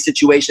too many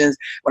situations.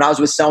 When I was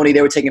with Sony,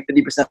 they were taking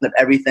 50% of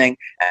everything,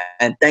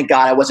 and thank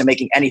God I wasn't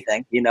making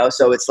anything, you know?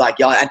 So it's like,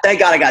 y'all, and thank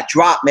God I got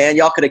dropped, man.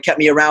 Y'all could have kept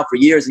me around for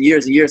years and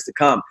years and years to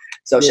come.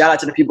 So shout out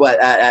to the people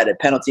at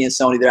Penalty and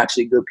Sony. They're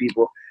actually good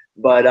people.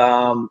 But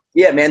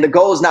yeah, man, the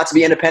goal is not to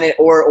be independent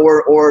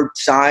or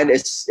signed.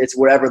 It's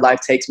wherever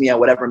life takes me and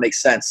whatever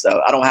makes sense.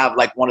 So I don't have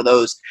like one of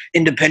those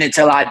independent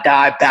till I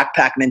die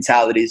backpack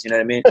mentalities. You know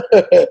what I mean?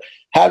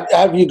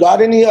 Have you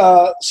got any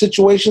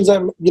situations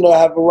that, you know,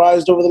 have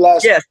arisen over the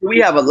last? Yes, we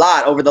have a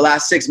lot over the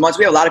last 6 months.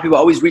 We have a lot of people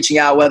always reaching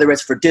out, whether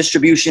it's for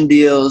distribution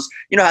deals.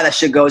 You know how that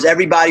shit goes.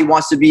 Everybody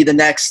wants to be the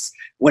next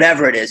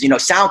whatever it is. You know,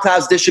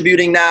 SoundCloud's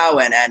distributing now,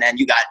 and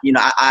you got, you know,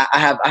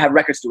 I have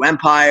records through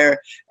Empire,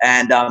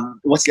 and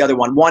what's the other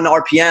one? 1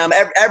 RPM.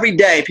 Every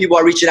day, people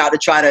are reaching out to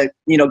try to,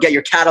 you know, get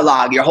your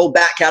catalog, your whole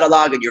back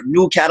catalog, and your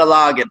new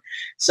catalog. And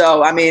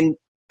so, I mean,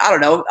 I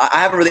don't know. I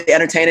haven't really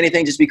entertained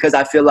anything just because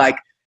I feel like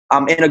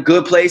I'm in a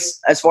good place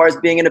as far as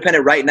being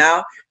independent right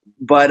now.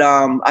 But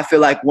I feel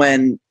like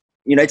when,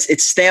 you know,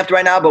 it's stamped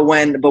right now, but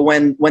when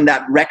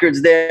that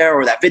record's there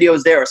or that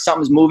video's there or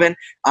something's moving,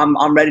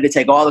 I'm ready to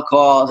take all the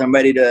calls. I'm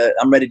ready to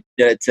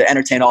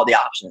entertain all the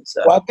options.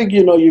 So. Well, I think,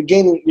 you know, you're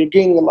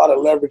gaining a lot of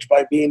leverage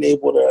by being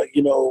able to,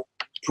 you know,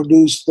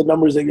 produce the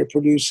numbers that you're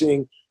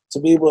producing, to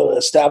be able to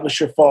establish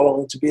your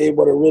following, to be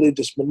able to really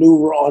just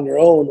maneuver on your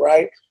own,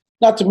 right?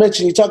 Not to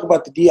mention, you talk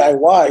about the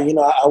DIY. You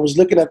know, I was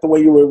looking at the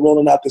way you were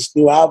rolling out this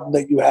new album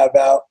that you have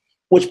out,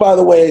 which, by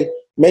the way,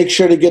 make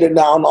sure to get it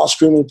now on all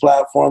streaming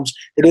platforms.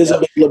 It is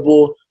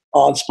available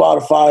on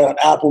Spotify, on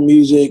Apple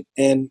Music,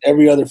 and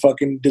every other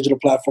fucking digital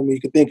platform you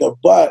can think of.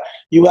 But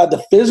you had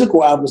the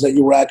physical albums that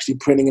you were actually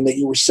printing and that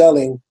you were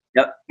selling.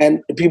 Yep.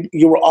 And people,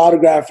 you were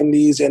autographing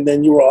these, and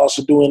then you were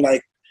also doing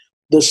like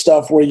the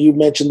stuff where you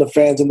mentioned the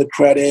fans in the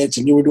credits,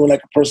 and you were doing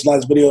like a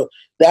personalized video.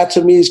 That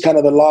to me is kind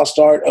of the lost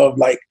art of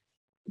like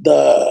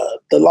the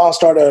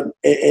lost art of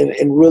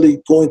and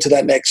really going to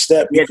that next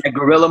step. Yeah, the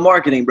guerrilla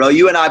marketing, bro.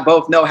 You and I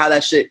both know that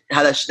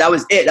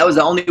was it. That was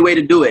the only way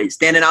to do it.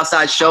 Standing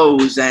outside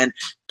shows and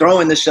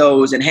throwing the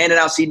shows and handing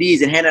out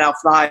CDs and handing out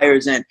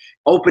flyers and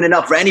opening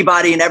up for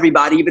anybody and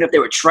everybody, even if they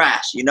were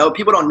trash. You know,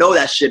 people don't know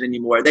that shit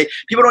anymore.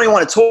 People don't even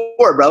want to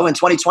tour, bro. In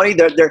 2020,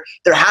 they're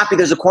happy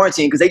there's a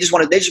quarantine because they just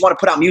want to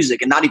put out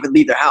music and not even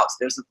leave their house.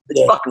 It's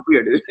fucking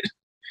weird, dude.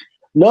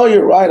 No,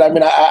 you're right. I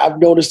mean, I've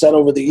noticed that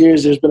over the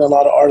years, there's been a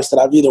lot of artists that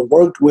I've either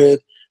worked with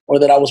or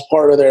that I was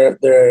part of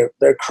their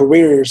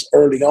careers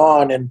early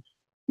on. And,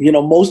 you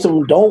know, most of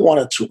them don't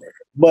want to tour,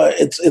 but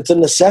it's a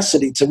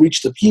necessity to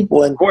reach the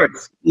people. And of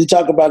course, you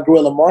talk about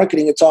guerrilla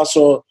marketing. There's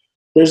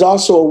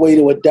also a way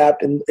to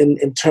adapt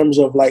in terms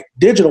of like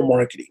digital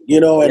marketing,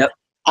 you know, and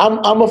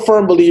I'm a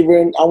firm believer,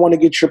 and I want to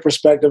get your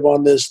perspective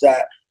on this,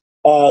 that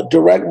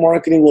direct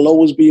marketing will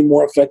always be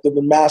more effective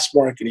than mass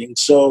marketing.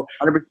 So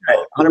 100%.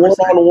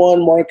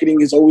 One-on-one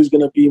marketing is always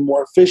going to be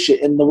more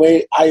efficient. And the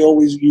way I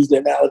always use the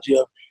analogy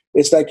of,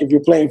 it's like if you're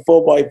playing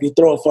football, if you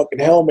throw a fucking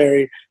Hail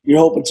Mary, you're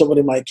hoping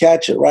somebody might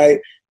catch it, right?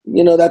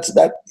 You know,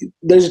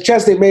 there's a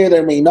chance they may or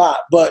they may not.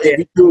 But if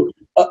you do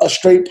a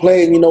straight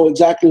play and you know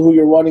exactly who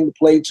you're running the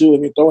play to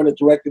and you're throwing it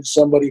directly to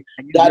somebody.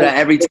 That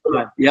every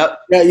time. Yep.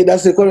 Yeah,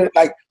 that's the equivalent.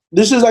 Like,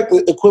 this is like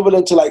the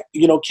equivalent to, like,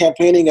 you know,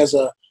 campaigning as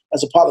a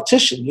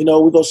politician. You know,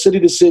 we go city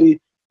to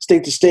city,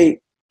 state to state,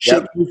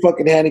 shake your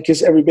fucking hand and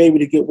kiss every baby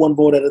to get one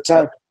vote at a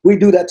time. We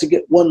do that to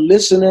get one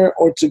listener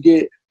or to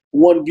get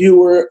one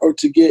viewer or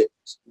to get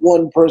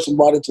one person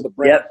brought into the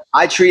brand. Yep.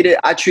 I treat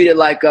it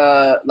like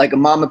a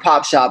mom and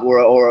pop shop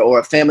or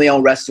a family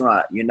owned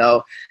restaurant. You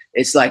know,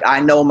 it's like I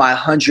know my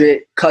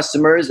 100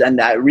 customers,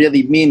 and I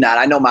really mean that.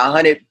 I know my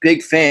 100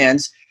 big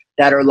fans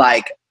that are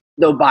like,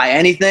 they'll buy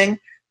anything,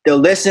 they'll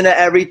listen to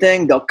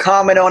everything, they'll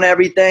comment on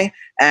everything.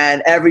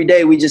 And every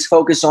day we just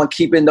focus on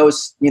keeping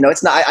those, you know,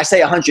 it's not, I say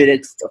 100,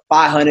 it's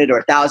 500 or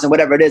 1,000,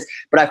 whatever it is,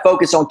 but I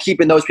focus on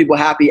keeping those people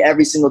happy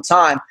every single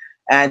time.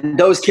 And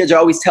those kids are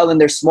always telling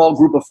their small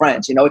group of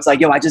friends, you know, it's like,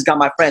 yo, I just got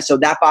my friends. So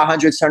that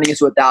 500 is turning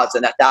into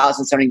 1,000, that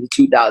 1,000 is turning into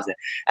 2,000.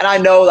 And I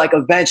know, like,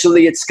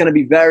 eventually it's going to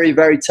be very,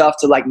 very tough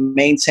to like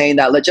maintain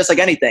that, just like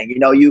anything, you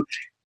know,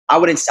 I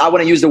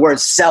wouldn't use the word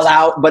sell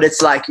out, but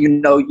it's like, you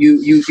know,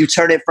 you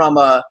turn it from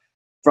a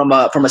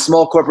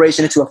small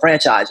corporation into a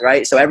franchise,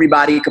 right? So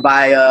everybody could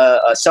buy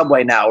a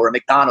Subway now or a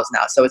McDonald's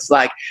now. So it's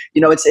like,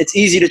 you know, it's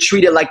easy to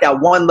treat it like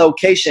that one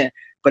location,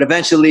 but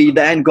eventually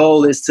the end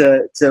goal is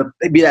to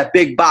be that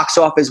big box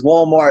office,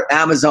 Walmart,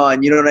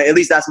 Amazon, you know, at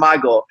least that's my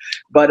goal.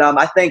 But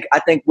I think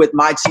with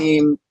my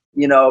team,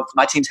 you know,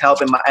 my team's help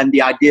and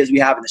the ideas we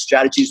have and the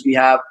strategies we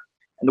have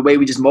and the way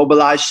we just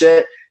mobilize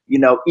shit, you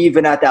know,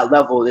 even at that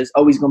level, there's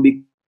always going to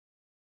be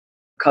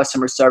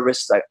customer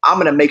service. Like, I'm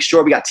going to make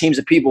sure we got teams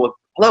of people.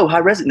 Hello,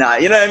 Hi-Rez now.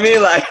 You know what I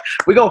mean? Like,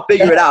 we're going to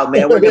figure it out,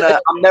 man.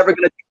 I'm never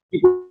going to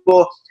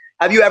people.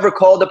 Have you ever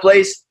called a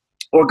place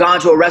or gone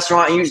to a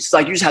restaurant and you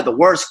just had the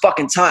worst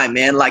fucking time,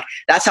 man? Like,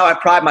 that's how I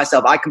pride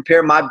myself. I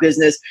compare my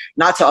business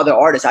not to other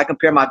artists. I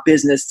compare my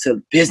business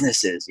to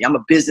businesses. I'm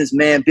a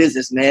businessman.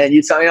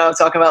 You know what I'm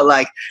talking about?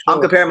 Like,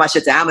 I'm comparing my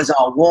shit to Amazon,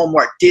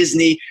 Walmart,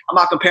 Disney. I'm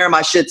not comparing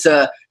my shit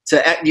to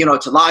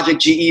Logic,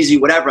 G-Eazy,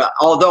 whatever.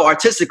 Although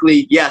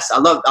artistically, yes, I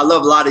love a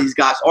lot of these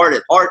guys'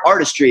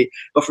 artistry,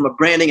 but from a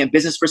branding and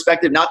business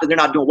perspective, not that they're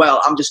not doing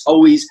well, I'm just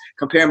always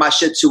comparing my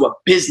shit to a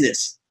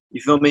business.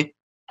 You feel me?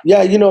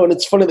 Yeah, you know, and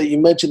it's funny that you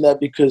mentioned that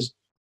because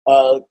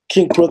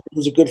King Crook,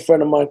 who's a good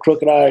friend of mine,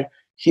 Crook and I,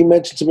 he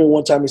mentioned to me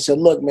one time, he said,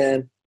 look,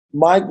 man,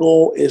 my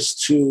goal is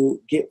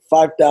to get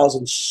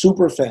 5,000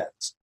 super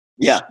fans.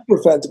 Yeah.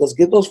 Super fans. Because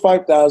get those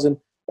 5,000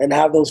 and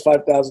have those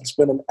 5,000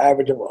 spend an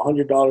average of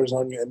 $100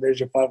 on you, and there's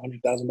your $500,000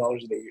 in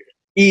a year.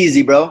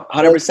 Easy, bro.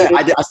 100%.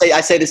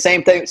 I say the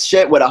same thing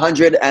shit with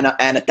 100 and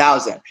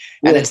 1,000.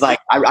 And it's like,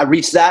 I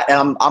reach that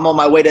and I'm on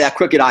my way to that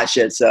crooked eye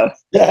shit. So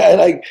yeah,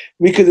 like,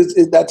 because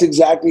that's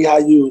exactly how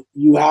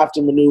you have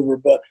to maneuver.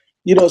 But,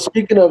 you know,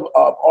 speaking of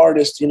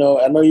artists, you know,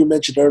 I know you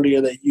mentioned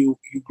earlier that you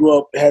grew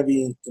up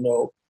heavy, you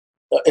know,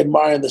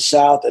 admiring the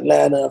South,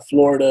 Atlanta,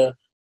 Florida.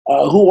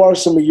 Who are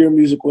some of your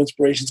musical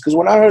inspirations? Because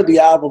when I heard the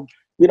album,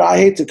 you know, I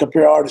hate to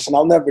compare artists, and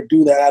I'll never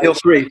do that. Feel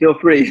free.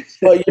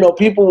 But, you know,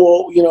 people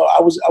will, you know,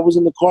 I was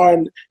in the car,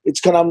 and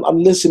it's kind of,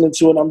 I'm listening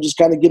to it, and I'm just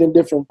kind of getting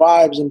different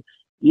vibes. And,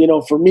 you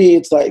know, for me,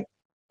 it's like,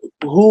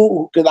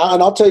 and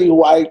I'll tell you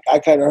who I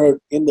kind of heard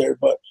in there,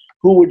 but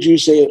who would you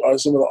say are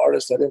some of the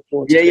artists that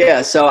influenced you?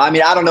 Yeah. So, I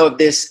mean, I don't know if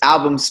this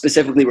album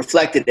specifically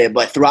reflected it,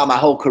 but throughout my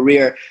whole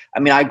career, I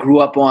mean, I grew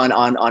up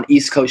on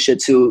East Coast shit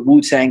too,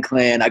 Wu-Tang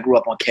Clan. I grew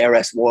up on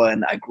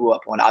KRS-One. I grew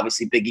up on,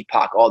 obviously, Biggie,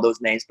 Pac, all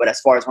those names. But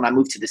as far as when I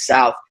moved to the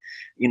South,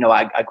 you know,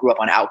 I grew up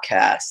on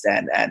Outkast,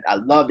 and I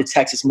love the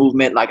Texas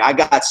movement. Like, I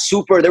got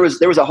super, there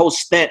was a whole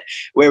stint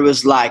where it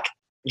was like,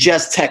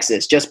 just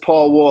Texas, just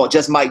Paul Wall,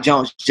 just Mike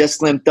Jones, just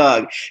Slim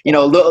Thug, you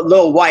know,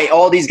 Lil White,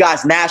 all these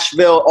guys,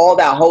 Nashville, all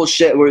that whole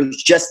shit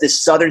was just this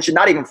southern shit,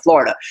 not even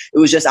Florida. It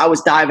was just, I was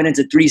diving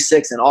into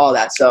 3-6 and all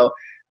that. So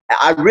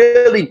I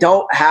really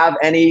don't have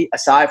any,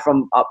 aside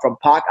from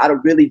Pac,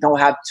 really don't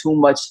have too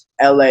much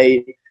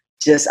LA.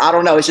 Just, I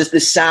don't know. It's just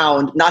this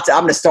sound. I'm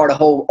going to start a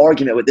whole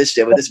argument with this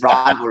shit, with this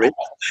rivalry.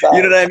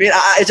 You know what I mean?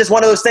 It's just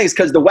one of those things,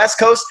 because the West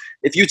Coast,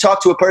 if you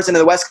talk to a person in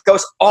the West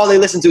Coast, all they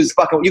listen to is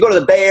fucking, you go to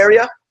the Bay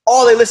Area,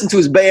 all they listen to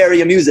is Bay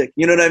Area music.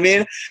 You know what I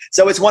mean?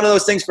 So it's one of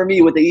those things for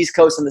me with the East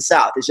Coast and the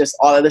South. It's just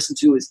all I listen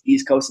to is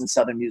East Coast and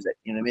Southern music.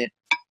 You know what I mean?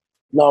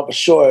 No, for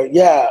sure.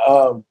 Yeah,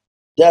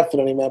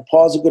 definitely, man.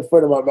 Paul's a good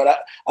friend of mine, but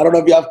I don't know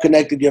if y'all have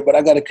connected yet, but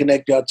I got to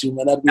connect y'all too,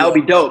 man. That would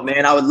be dope,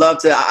 man. I would love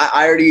to.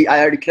 I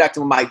already connected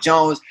with Mike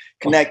Jones,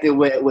 connected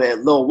with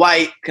Lil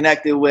White,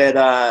 connected with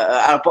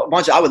a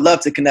bunch of. I would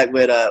love to connect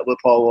with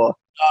Paul Wall.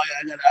 Oh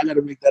yeah, I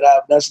gotta make that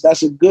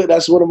happen.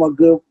 That's one of my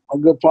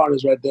good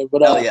partners right there.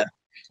 But hell yeah.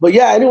 But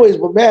yeah, anyways,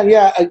 but man,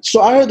 yeah. So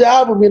I heard the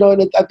album, you know,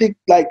 and I think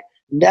like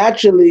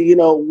naturally, you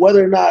know,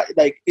 whether or not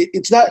like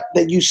it's not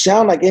that you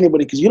sound like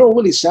anybody, because you don't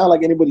really sound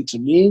like anybody to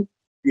me.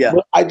 Yeah.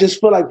 But I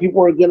just feel like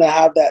people are gonna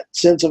have that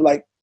sense of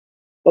like,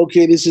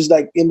 okay, this is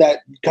like in that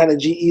kind of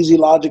G-Eazy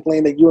Logic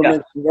lane that you were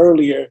mentioning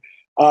earlier.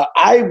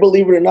 I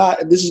believe it or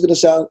not, and this is gonna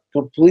sound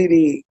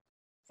completely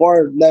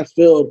far left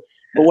field,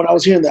 but when I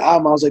was hearing the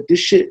album, I was like, this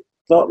shit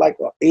felt like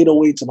an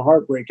 808s and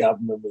Heartbreak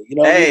album to me. You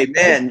know? Hey,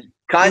 man.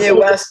 Kanye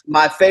West,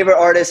 my favorite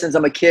artist since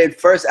I'm a kid.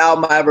 First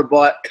album I ever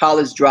bought,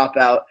 College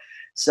Dropout.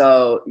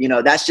 So, you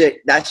know, that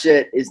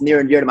shit is near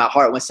and dear to my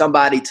heart. When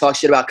somebody talks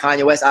shit about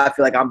Kanye West, I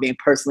feel like I'm being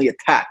personally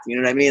attacked. You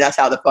know what I mean? That's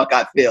how the fuck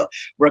I feel.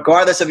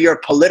 Regardless of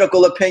your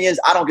political opinions,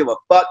 I don't give a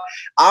fuck.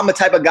 I'm the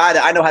type of guy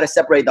that I know how to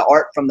separate the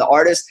art from the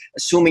artist,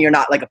 assuming you're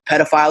not like a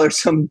pedophile or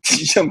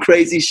some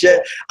crazy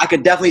shit. I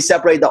could definitely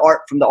separate the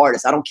art from the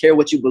artist. I don't care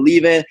what you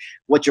believe in,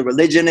 what your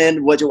religion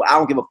in, I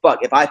don't give a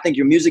fuck. If I think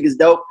your music is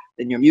dope,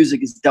 then your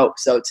music is dope.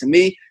 So to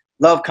me,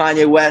 love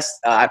Kanye West.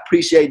 I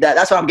appreciate that.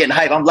 That's why I'm getting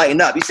hype. I'm lighting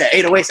up. You said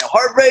 808s and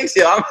Heartbreaks.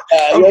 Yeah,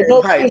 I'm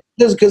getting hype.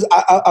 Because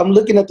I'm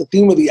looking at the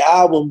theme of the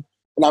album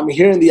and I'm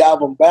hearing the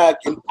album back,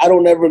 and I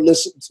don't ever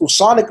listen. So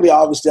sonically,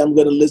 obviously, I'm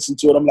going to listen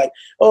to it. I'm like,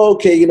 oh,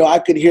 okay, you know, I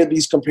could hear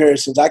these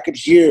comparisons. I could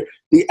hear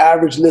the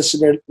average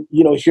listener,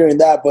 you know, hearing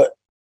that, but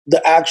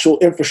the actual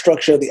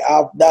infrastructure of the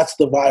album, that's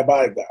the vibe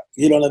I got.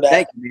 You know that?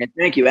 Thank you, man.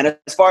 Thank you. And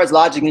as far as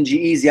Logic and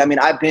G-Eazy, I mean,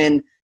 I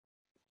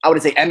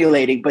wouldn't say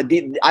emulating, but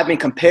I've been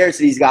compared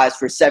to these guys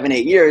for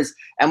 7-8 years.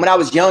 And when I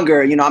was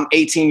younger, you know, I'm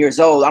 18 years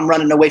old. I'm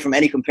running away from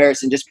any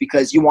comparison just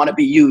because you want to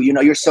be you. You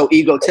know, you're so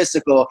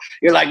egotistical.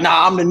 You're like,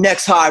 nah, I'm the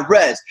next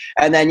Hi-Rez.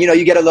 And then, you know,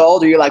 you get a little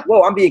older. You're like,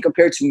 whoa, I'm being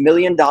compared to $1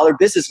 million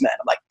businessmen.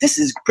 I'm like, this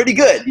is pretty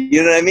good.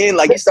 You know what I mean?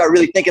 Like, you start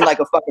really thinking like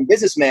a fucking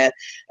businessman.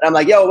 And I'm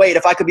like, yo, wait,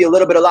 if I could be a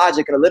little bit of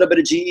Logic and a little bit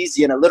of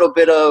G-Eazy and a little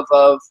bit of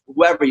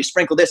whoever, you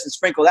sprinkle this and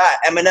sprinkle that,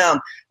 Eminem.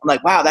 I'm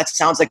like, wow, that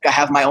sounds like I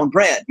have my own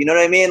brand. You know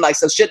what I mean? Like,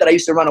 so shit that I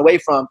used to run away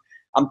from,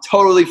 I'm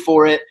totally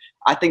for it.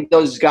 I think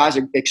those guys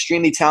are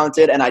extremely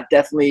talented, and I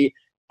definitely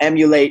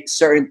emulate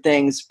certain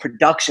things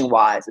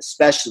production-wise,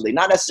 especially.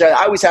 Not necessarily.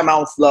 I always have my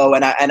own flow,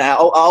 and I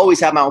always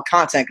have my own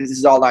content because this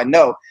is all I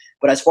know.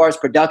 But as far as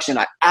production,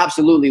 I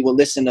absolutely will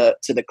listen to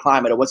the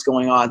climate of what's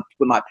going on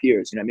with my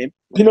peers. You know what I mean?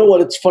 You know what?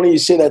 It's funny you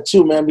say that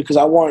too, man, because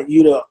I want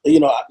you to, you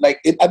know,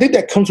 like, I think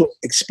that comes with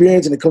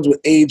experience and it comes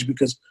with age,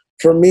 because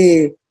for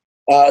me,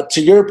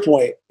 to your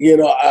point, you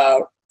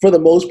know, for the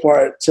most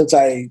part, since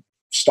I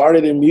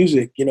started in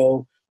music, you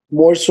know,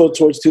 more so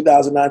towards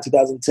 2009,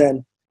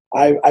 2010,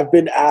 I've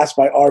been asked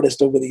by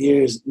artists over the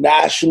years,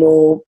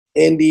 national,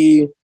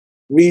 indie,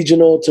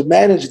 regional, to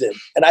manage them.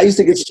 And I used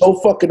to get so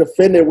fucking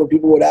offended when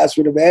people would ask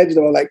me to manage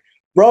them. I'm like,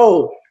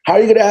 bro, how are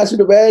you going to ask me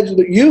to manage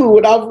you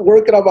when I'm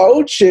working on my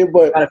own shit?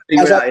 But as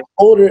I got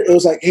older, it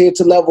was like, hey, it's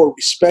a level of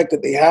respect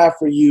that they have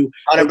for you.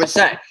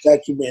 100%.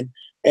 Acumen.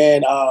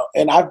 And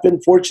I've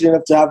been fortunate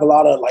enough to have a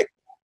lot of, like,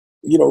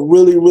 you know,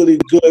 really, really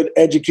good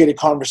educated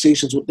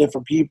conversations with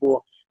different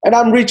people. and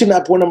I'm reaching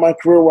that point in my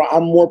career where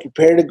I'm more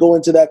prepared to go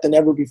into that than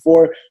ever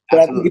before. But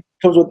Absolutely. I think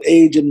it comes with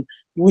age, and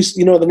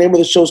the name of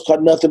the show is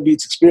called Nothing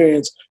Beats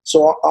Experience.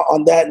 So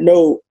on that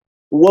note,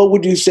 what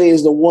would you say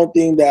is the one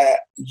thing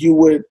that you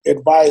would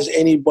advise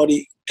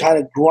anybody kind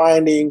of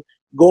grinding,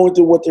 going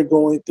through what they're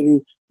going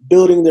through,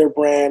 building their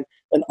brand,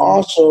 and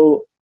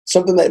also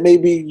something that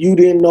maybe you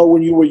didn't know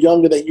when you were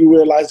younger that you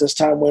realized as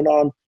time went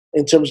on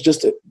in terms of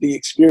just the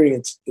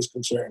experience is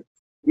concerned?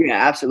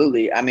 Yeah,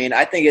 absolutely. I mean,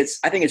 I think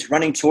it's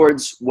running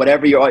towards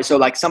whatever you're. So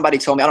like somebody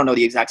told me, I don't know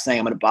the exact saying,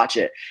 I'm gonna botch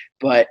it,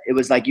 but it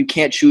was like you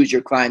can't choose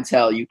your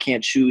clientele, you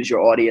can't choose your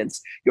audience.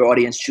 Your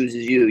audience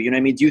chooses you. You know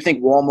what I mean? Do you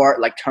think Walmart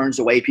like turns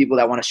away people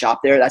that want to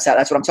shop there? That's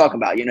what I'm talking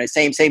about. You know,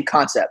 same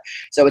concept.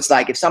 So it's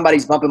like if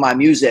somebody's bumping my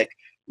music,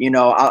 when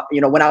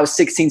I was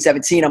 16,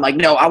 17, I'm like,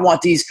 no, I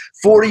want these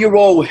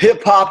 40-year-old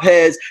hip hop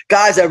heads,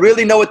 guys that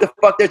really know what the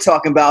fuck they're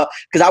talking about.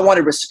 Because I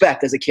wanted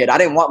respect as a kid. I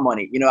didn't want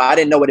money. I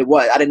didn't know what it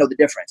was. I didn't know the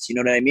difference. You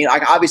know what I mean?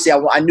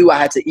 I knew I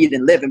had to eat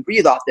and live and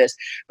breathe off this.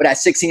 But at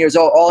 16 years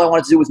old, all I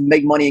wanted to do was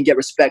make money and get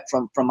respect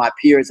from my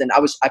peers. And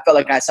I felt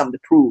like I had something to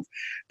prove.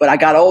 But I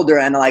got older,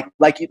 and like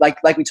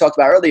we talked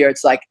about earlier,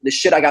 it's like the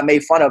shit I got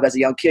made fun of as a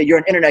young kid. You're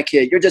an internet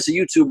kid. You're just a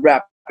YouTube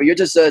rapper. You're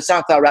just a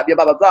SoundCloud rap,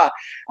 blah, blah, blah.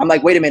 I'm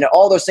like, wait a minute.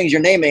 All those things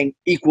you're naming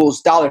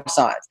equals dollar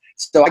signs.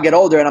 So I get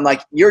older and I'm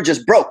like, you're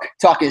just broke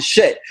talking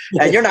shit.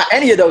 And you're not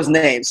any of those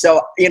names. So,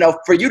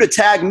 for you to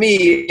tag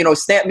me,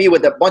 stamp me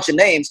with a bunch of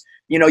names,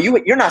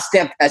 you're not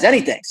stamped as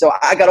anything. So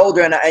I got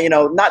older and,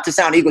 not to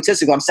sound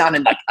egotistical, I'm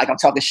sounding like I'm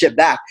talking shit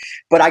back.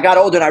 But I got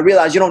older and I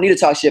realized you don't need to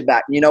talk shit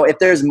back. If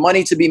there's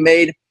money to be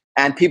made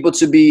and people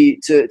to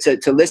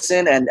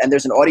listen and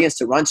there's an audience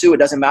to run to, it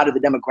doesn't matter the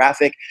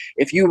demographic.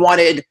 If you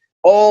wanted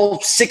all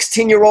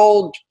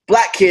 16-year-old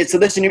black kids to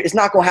listen to you, it's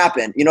not going to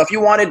happen. If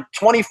you wanted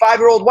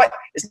 25-year-old white,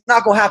 it's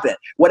not going to happen.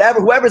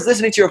 Whoever's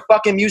listening to your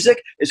fucking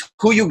music is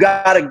who you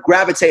got to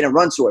gravitate and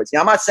run towards.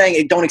 I'm not saying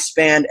it don't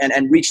expand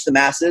and reach the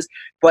masses,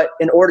 but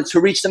in order to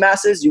reach the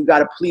masses, you got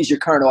to please your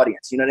current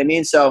audience. You know what I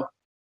mean? So,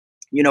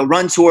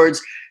 run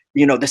towards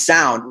the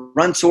sound,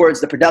 run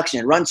towards the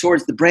production, run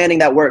towards the branding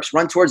that works,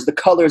 run towards the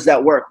colors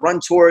that work, run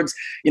towards,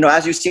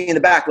 as you see in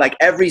the back, like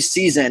every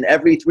season,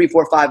 every 3,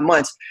 4, 5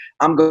 months,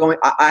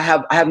 I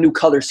have new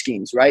color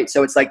schemes, right?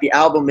 So it's like the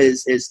album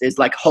is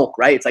like Hulk,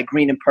 right? It's like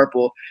green and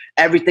purple.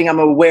 Everything I'm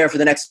gonna wear for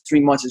the next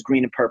 3 months is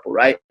green and purple,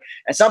 right?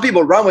 And some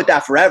people run with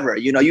that forever.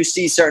 You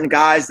see certain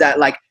guys that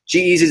like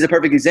G-Eazy is a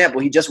perfect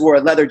example. He just wore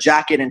a leather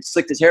jacket and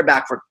slicked his hair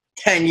back for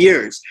 10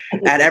 years.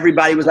 And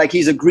everybody was like,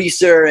 he's a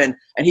greaser and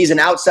he's an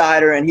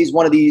outsider and he's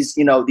one of these,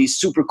 these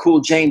super cool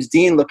James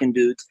Dean looking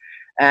dudes.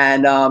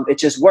 And it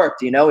just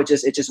worked,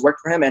 it just worked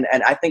for him. And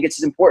I think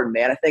it's important,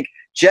 man. I think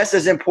just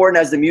as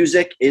important as the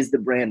music is the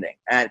branding.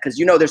 And because,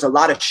 there's a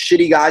lot of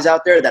shitty guys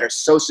out there that are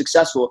so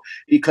successful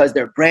because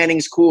their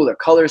branding's cool, their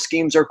color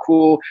schemes are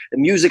cool, the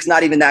music's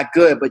not even that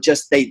good, but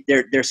just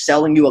they're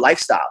selling you a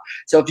lifestyle.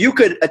 So if you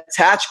could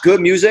attach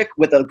good music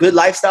with a good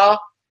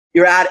lifestyle,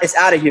 it's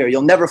out of here.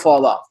 You'll never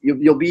fall off.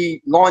 You'll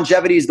be,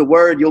 longevity is the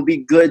word. You'll be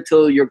good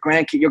till your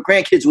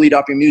grandkids will eat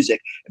off your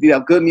music if you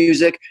have good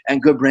music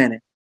and good branding.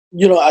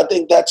 I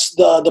think that's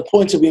the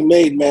point to be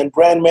made, man.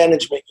 Brand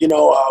management,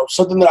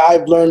 something that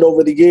I've learned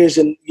over the years,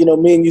 and,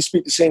 me and you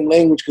speak the same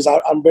language because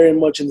I'm very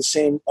much in the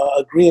same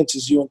agreement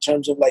as you in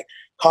terms of like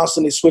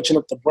constantly switching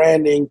up the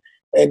branding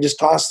and just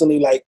constantly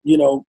like,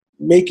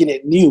 making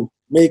it new,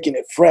 making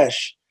it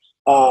fresh.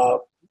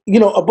 Above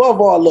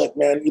all, look,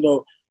 man,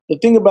 the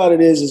thing about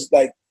it is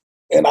like,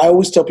 and I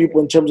always tell people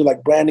in terms of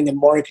like branding and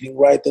marketing,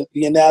 right?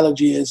 The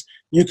analogy is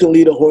you can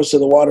lead a horse to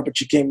the water,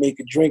 but you can't make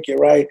it drink it,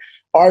 right?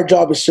 Our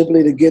job is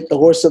simply to get the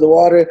horse to the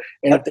water,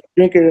 and if they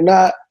drink it or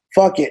not,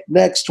 fuck it,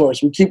 next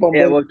horse. We keep on.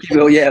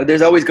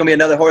 There's always gonna be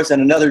another horse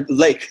and another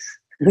lake.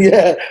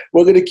 Yeah,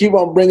 we're gonna keep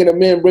on bringing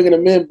them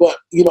in. But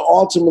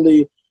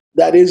ultimately,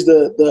 that is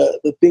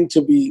the thing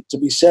to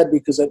be said,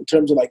 because in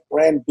terms of like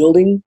brand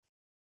building,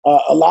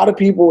 a lot of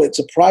people, it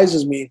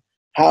surprises me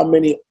how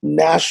many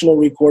national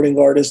recording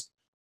artists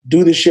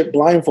do this shit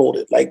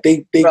blindfolded. Like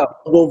they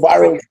go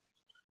viral.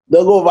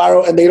 They'll go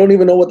viral and they don't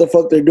even know what the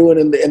fuck they're doing,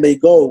 and they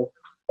go.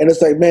 And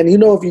it's like, man,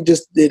 if you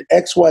just did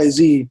X, Y,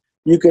 Z,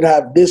 you could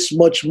have this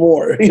much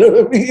more. You know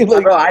what I mean?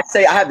 Like, bro, I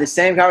say I have the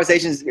same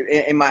conversations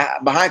in my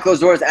behind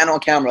closed doors and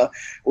on camera,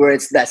 where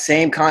it's that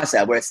same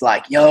concept, where it's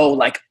like, yo,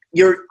 like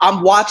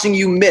I'm watching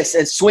you miss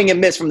and swing and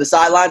miss from the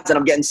sidelines, and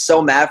I'm getting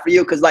so mad for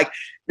you because like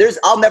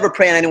I'll never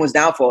pray on anyone's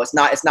downfall. It's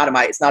not in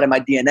my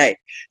DNA.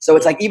 So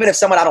it's like, even if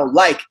someone I don't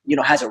like,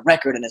 has a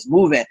record and is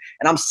moving,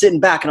 and I'm sitting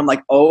back and I'm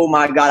like, oh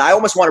my God, I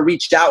almost want to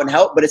reach out and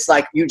help, but it's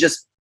like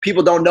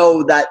people don't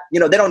know that, they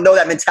don't know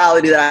that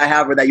mentality that I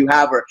have or that you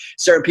have or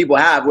certain people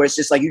have, where it's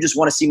just like you just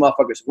want to see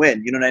motherfuckers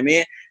win. You know what I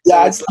mean?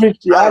 Yeah, so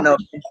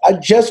I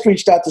just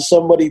reached out to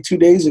somebody 2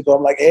 days ago.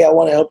 I'm like, hey, I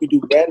want to help you do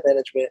brand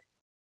management.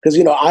 Because,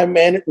 I'm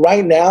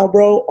right now,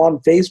 bro, on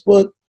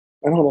Facebook.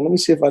 And hold on, let me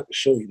see if I can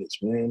show you this,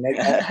 man.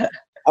 Like,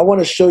 I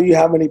want to show you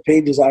how many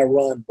pages I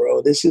run,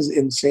 bro. This is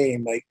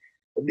insane. Like,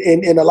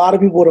 and a lot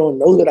of people don't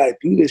know that I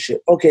do this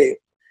shit. Okay,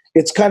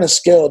 it's kind of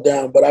scaled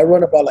down, but I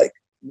run about like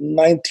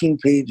 19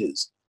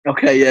 pages.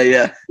 Okay,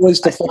 yeah. Boys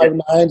to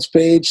 5'9's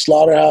page,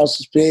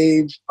 Slaughterhouse's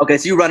page. Okay,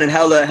 so you running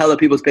hella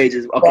people's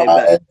pages. Okay,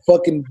 and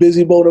fucking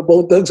Busy Boner,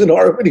 Bone Thugs and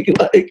Harmony.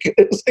 Like,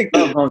 it's like,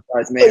 love Bone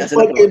Thugs, man. That's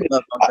fucking,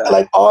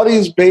 like all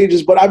these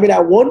pages. But I mean,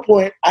 at one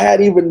point, I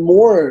had even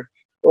more,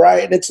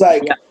 right? And it's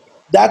like,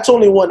 that's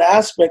only one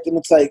aspect. And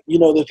it's like,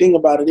 the thing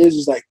about it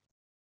is like,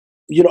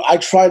 I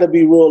try to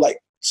be real, like,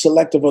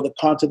 selective of the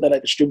content that I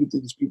distribute to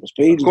these people's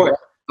pages.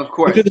 Of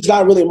course. Because it's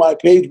not really my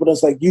page, but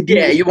it's like you do.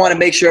 Yeah, you want to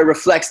make sure it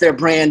reflects their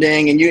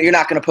branding, and you're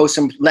not going to post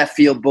some left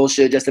field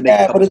bullshit just to make.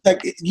 Yeah, but it's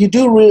like you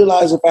do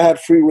realize if I had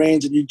free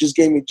reigns and you just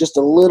gave me just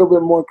a little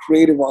bit more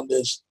creative on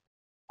this,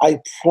 I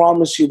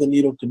promise you the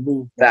needle could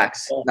move.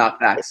 Facts, not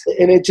facts.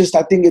 And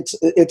I think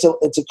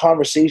it's a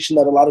conversation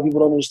that a lot of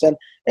people don't understand.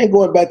 And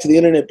going back to the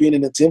internet being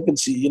in its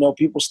infancy,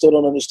 people still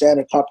don't understand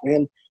and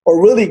comprehend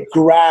or really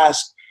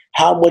grasp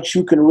how much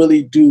you can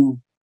really do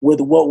with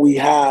what we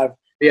have.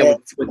 Yeah,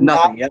 with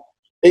nothing. Yeah.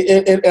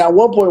 And at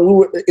one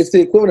point, it's the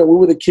equivalent. We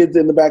were the kids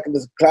in the back of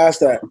this class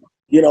that,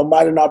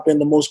 might have not been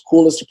the most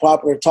coolest or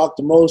popular, talked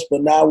the most,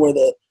 but now we're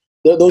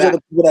those are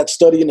the people that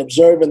study and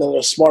observe, and they're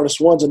the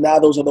smartest ones, and now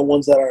those are the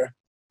ones that are.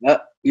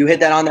 Yep, you hit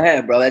that on the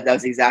head, bro.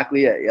 That's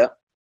exactly it. Yep.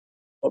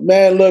 But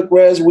man, look,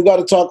 Rez, we got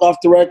to talk off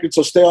the record,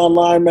 so stay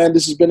online, man.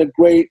 This has been a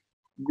great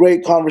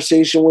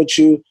conversation with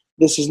you.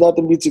 This is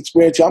Nothing Beats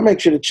Experience. I'll make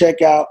sure to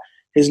check out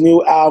his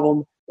new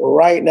album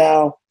right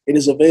now. It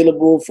is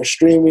available for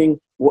streaming.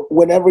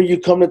 Whenever you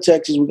come to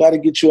Texas, we got to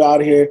get you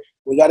out here.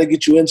 We got to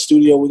get you in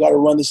studio. We got to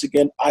run this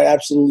again. I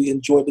absolutely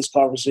enjoyed this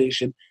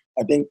conversation.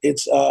 I think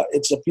it's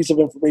a piece of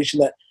information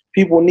that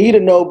people need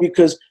to know,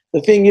 because the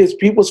thing is,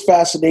 people's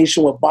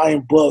fascination with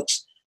buying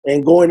books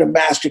and going to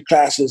master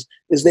classes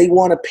is they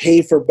want to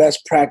pay for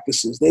best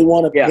practices. They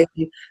want to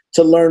pay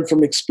to learn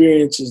from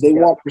experiences. They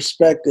want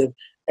perspective.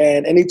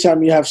 And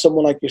anytime you have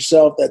someone like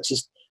yourself that's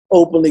just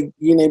openly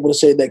being able to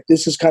say that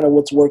this is kind of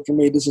what's worked for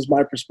me, this is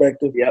my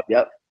perspective.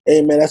 Yep.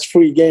 Hey, man, that's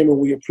free game, and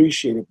we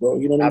appreciate it, bro.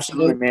 You know what I'm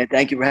saying? Absolutely, man.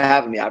 Thank you for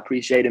having me. I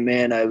appreciate it,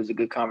 man. It was a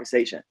good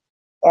conversation.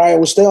 All right,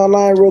 we'll stay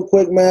online real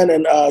quick, man.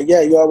 And,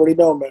 you already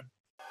know, man.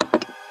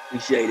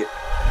 Appreciate it.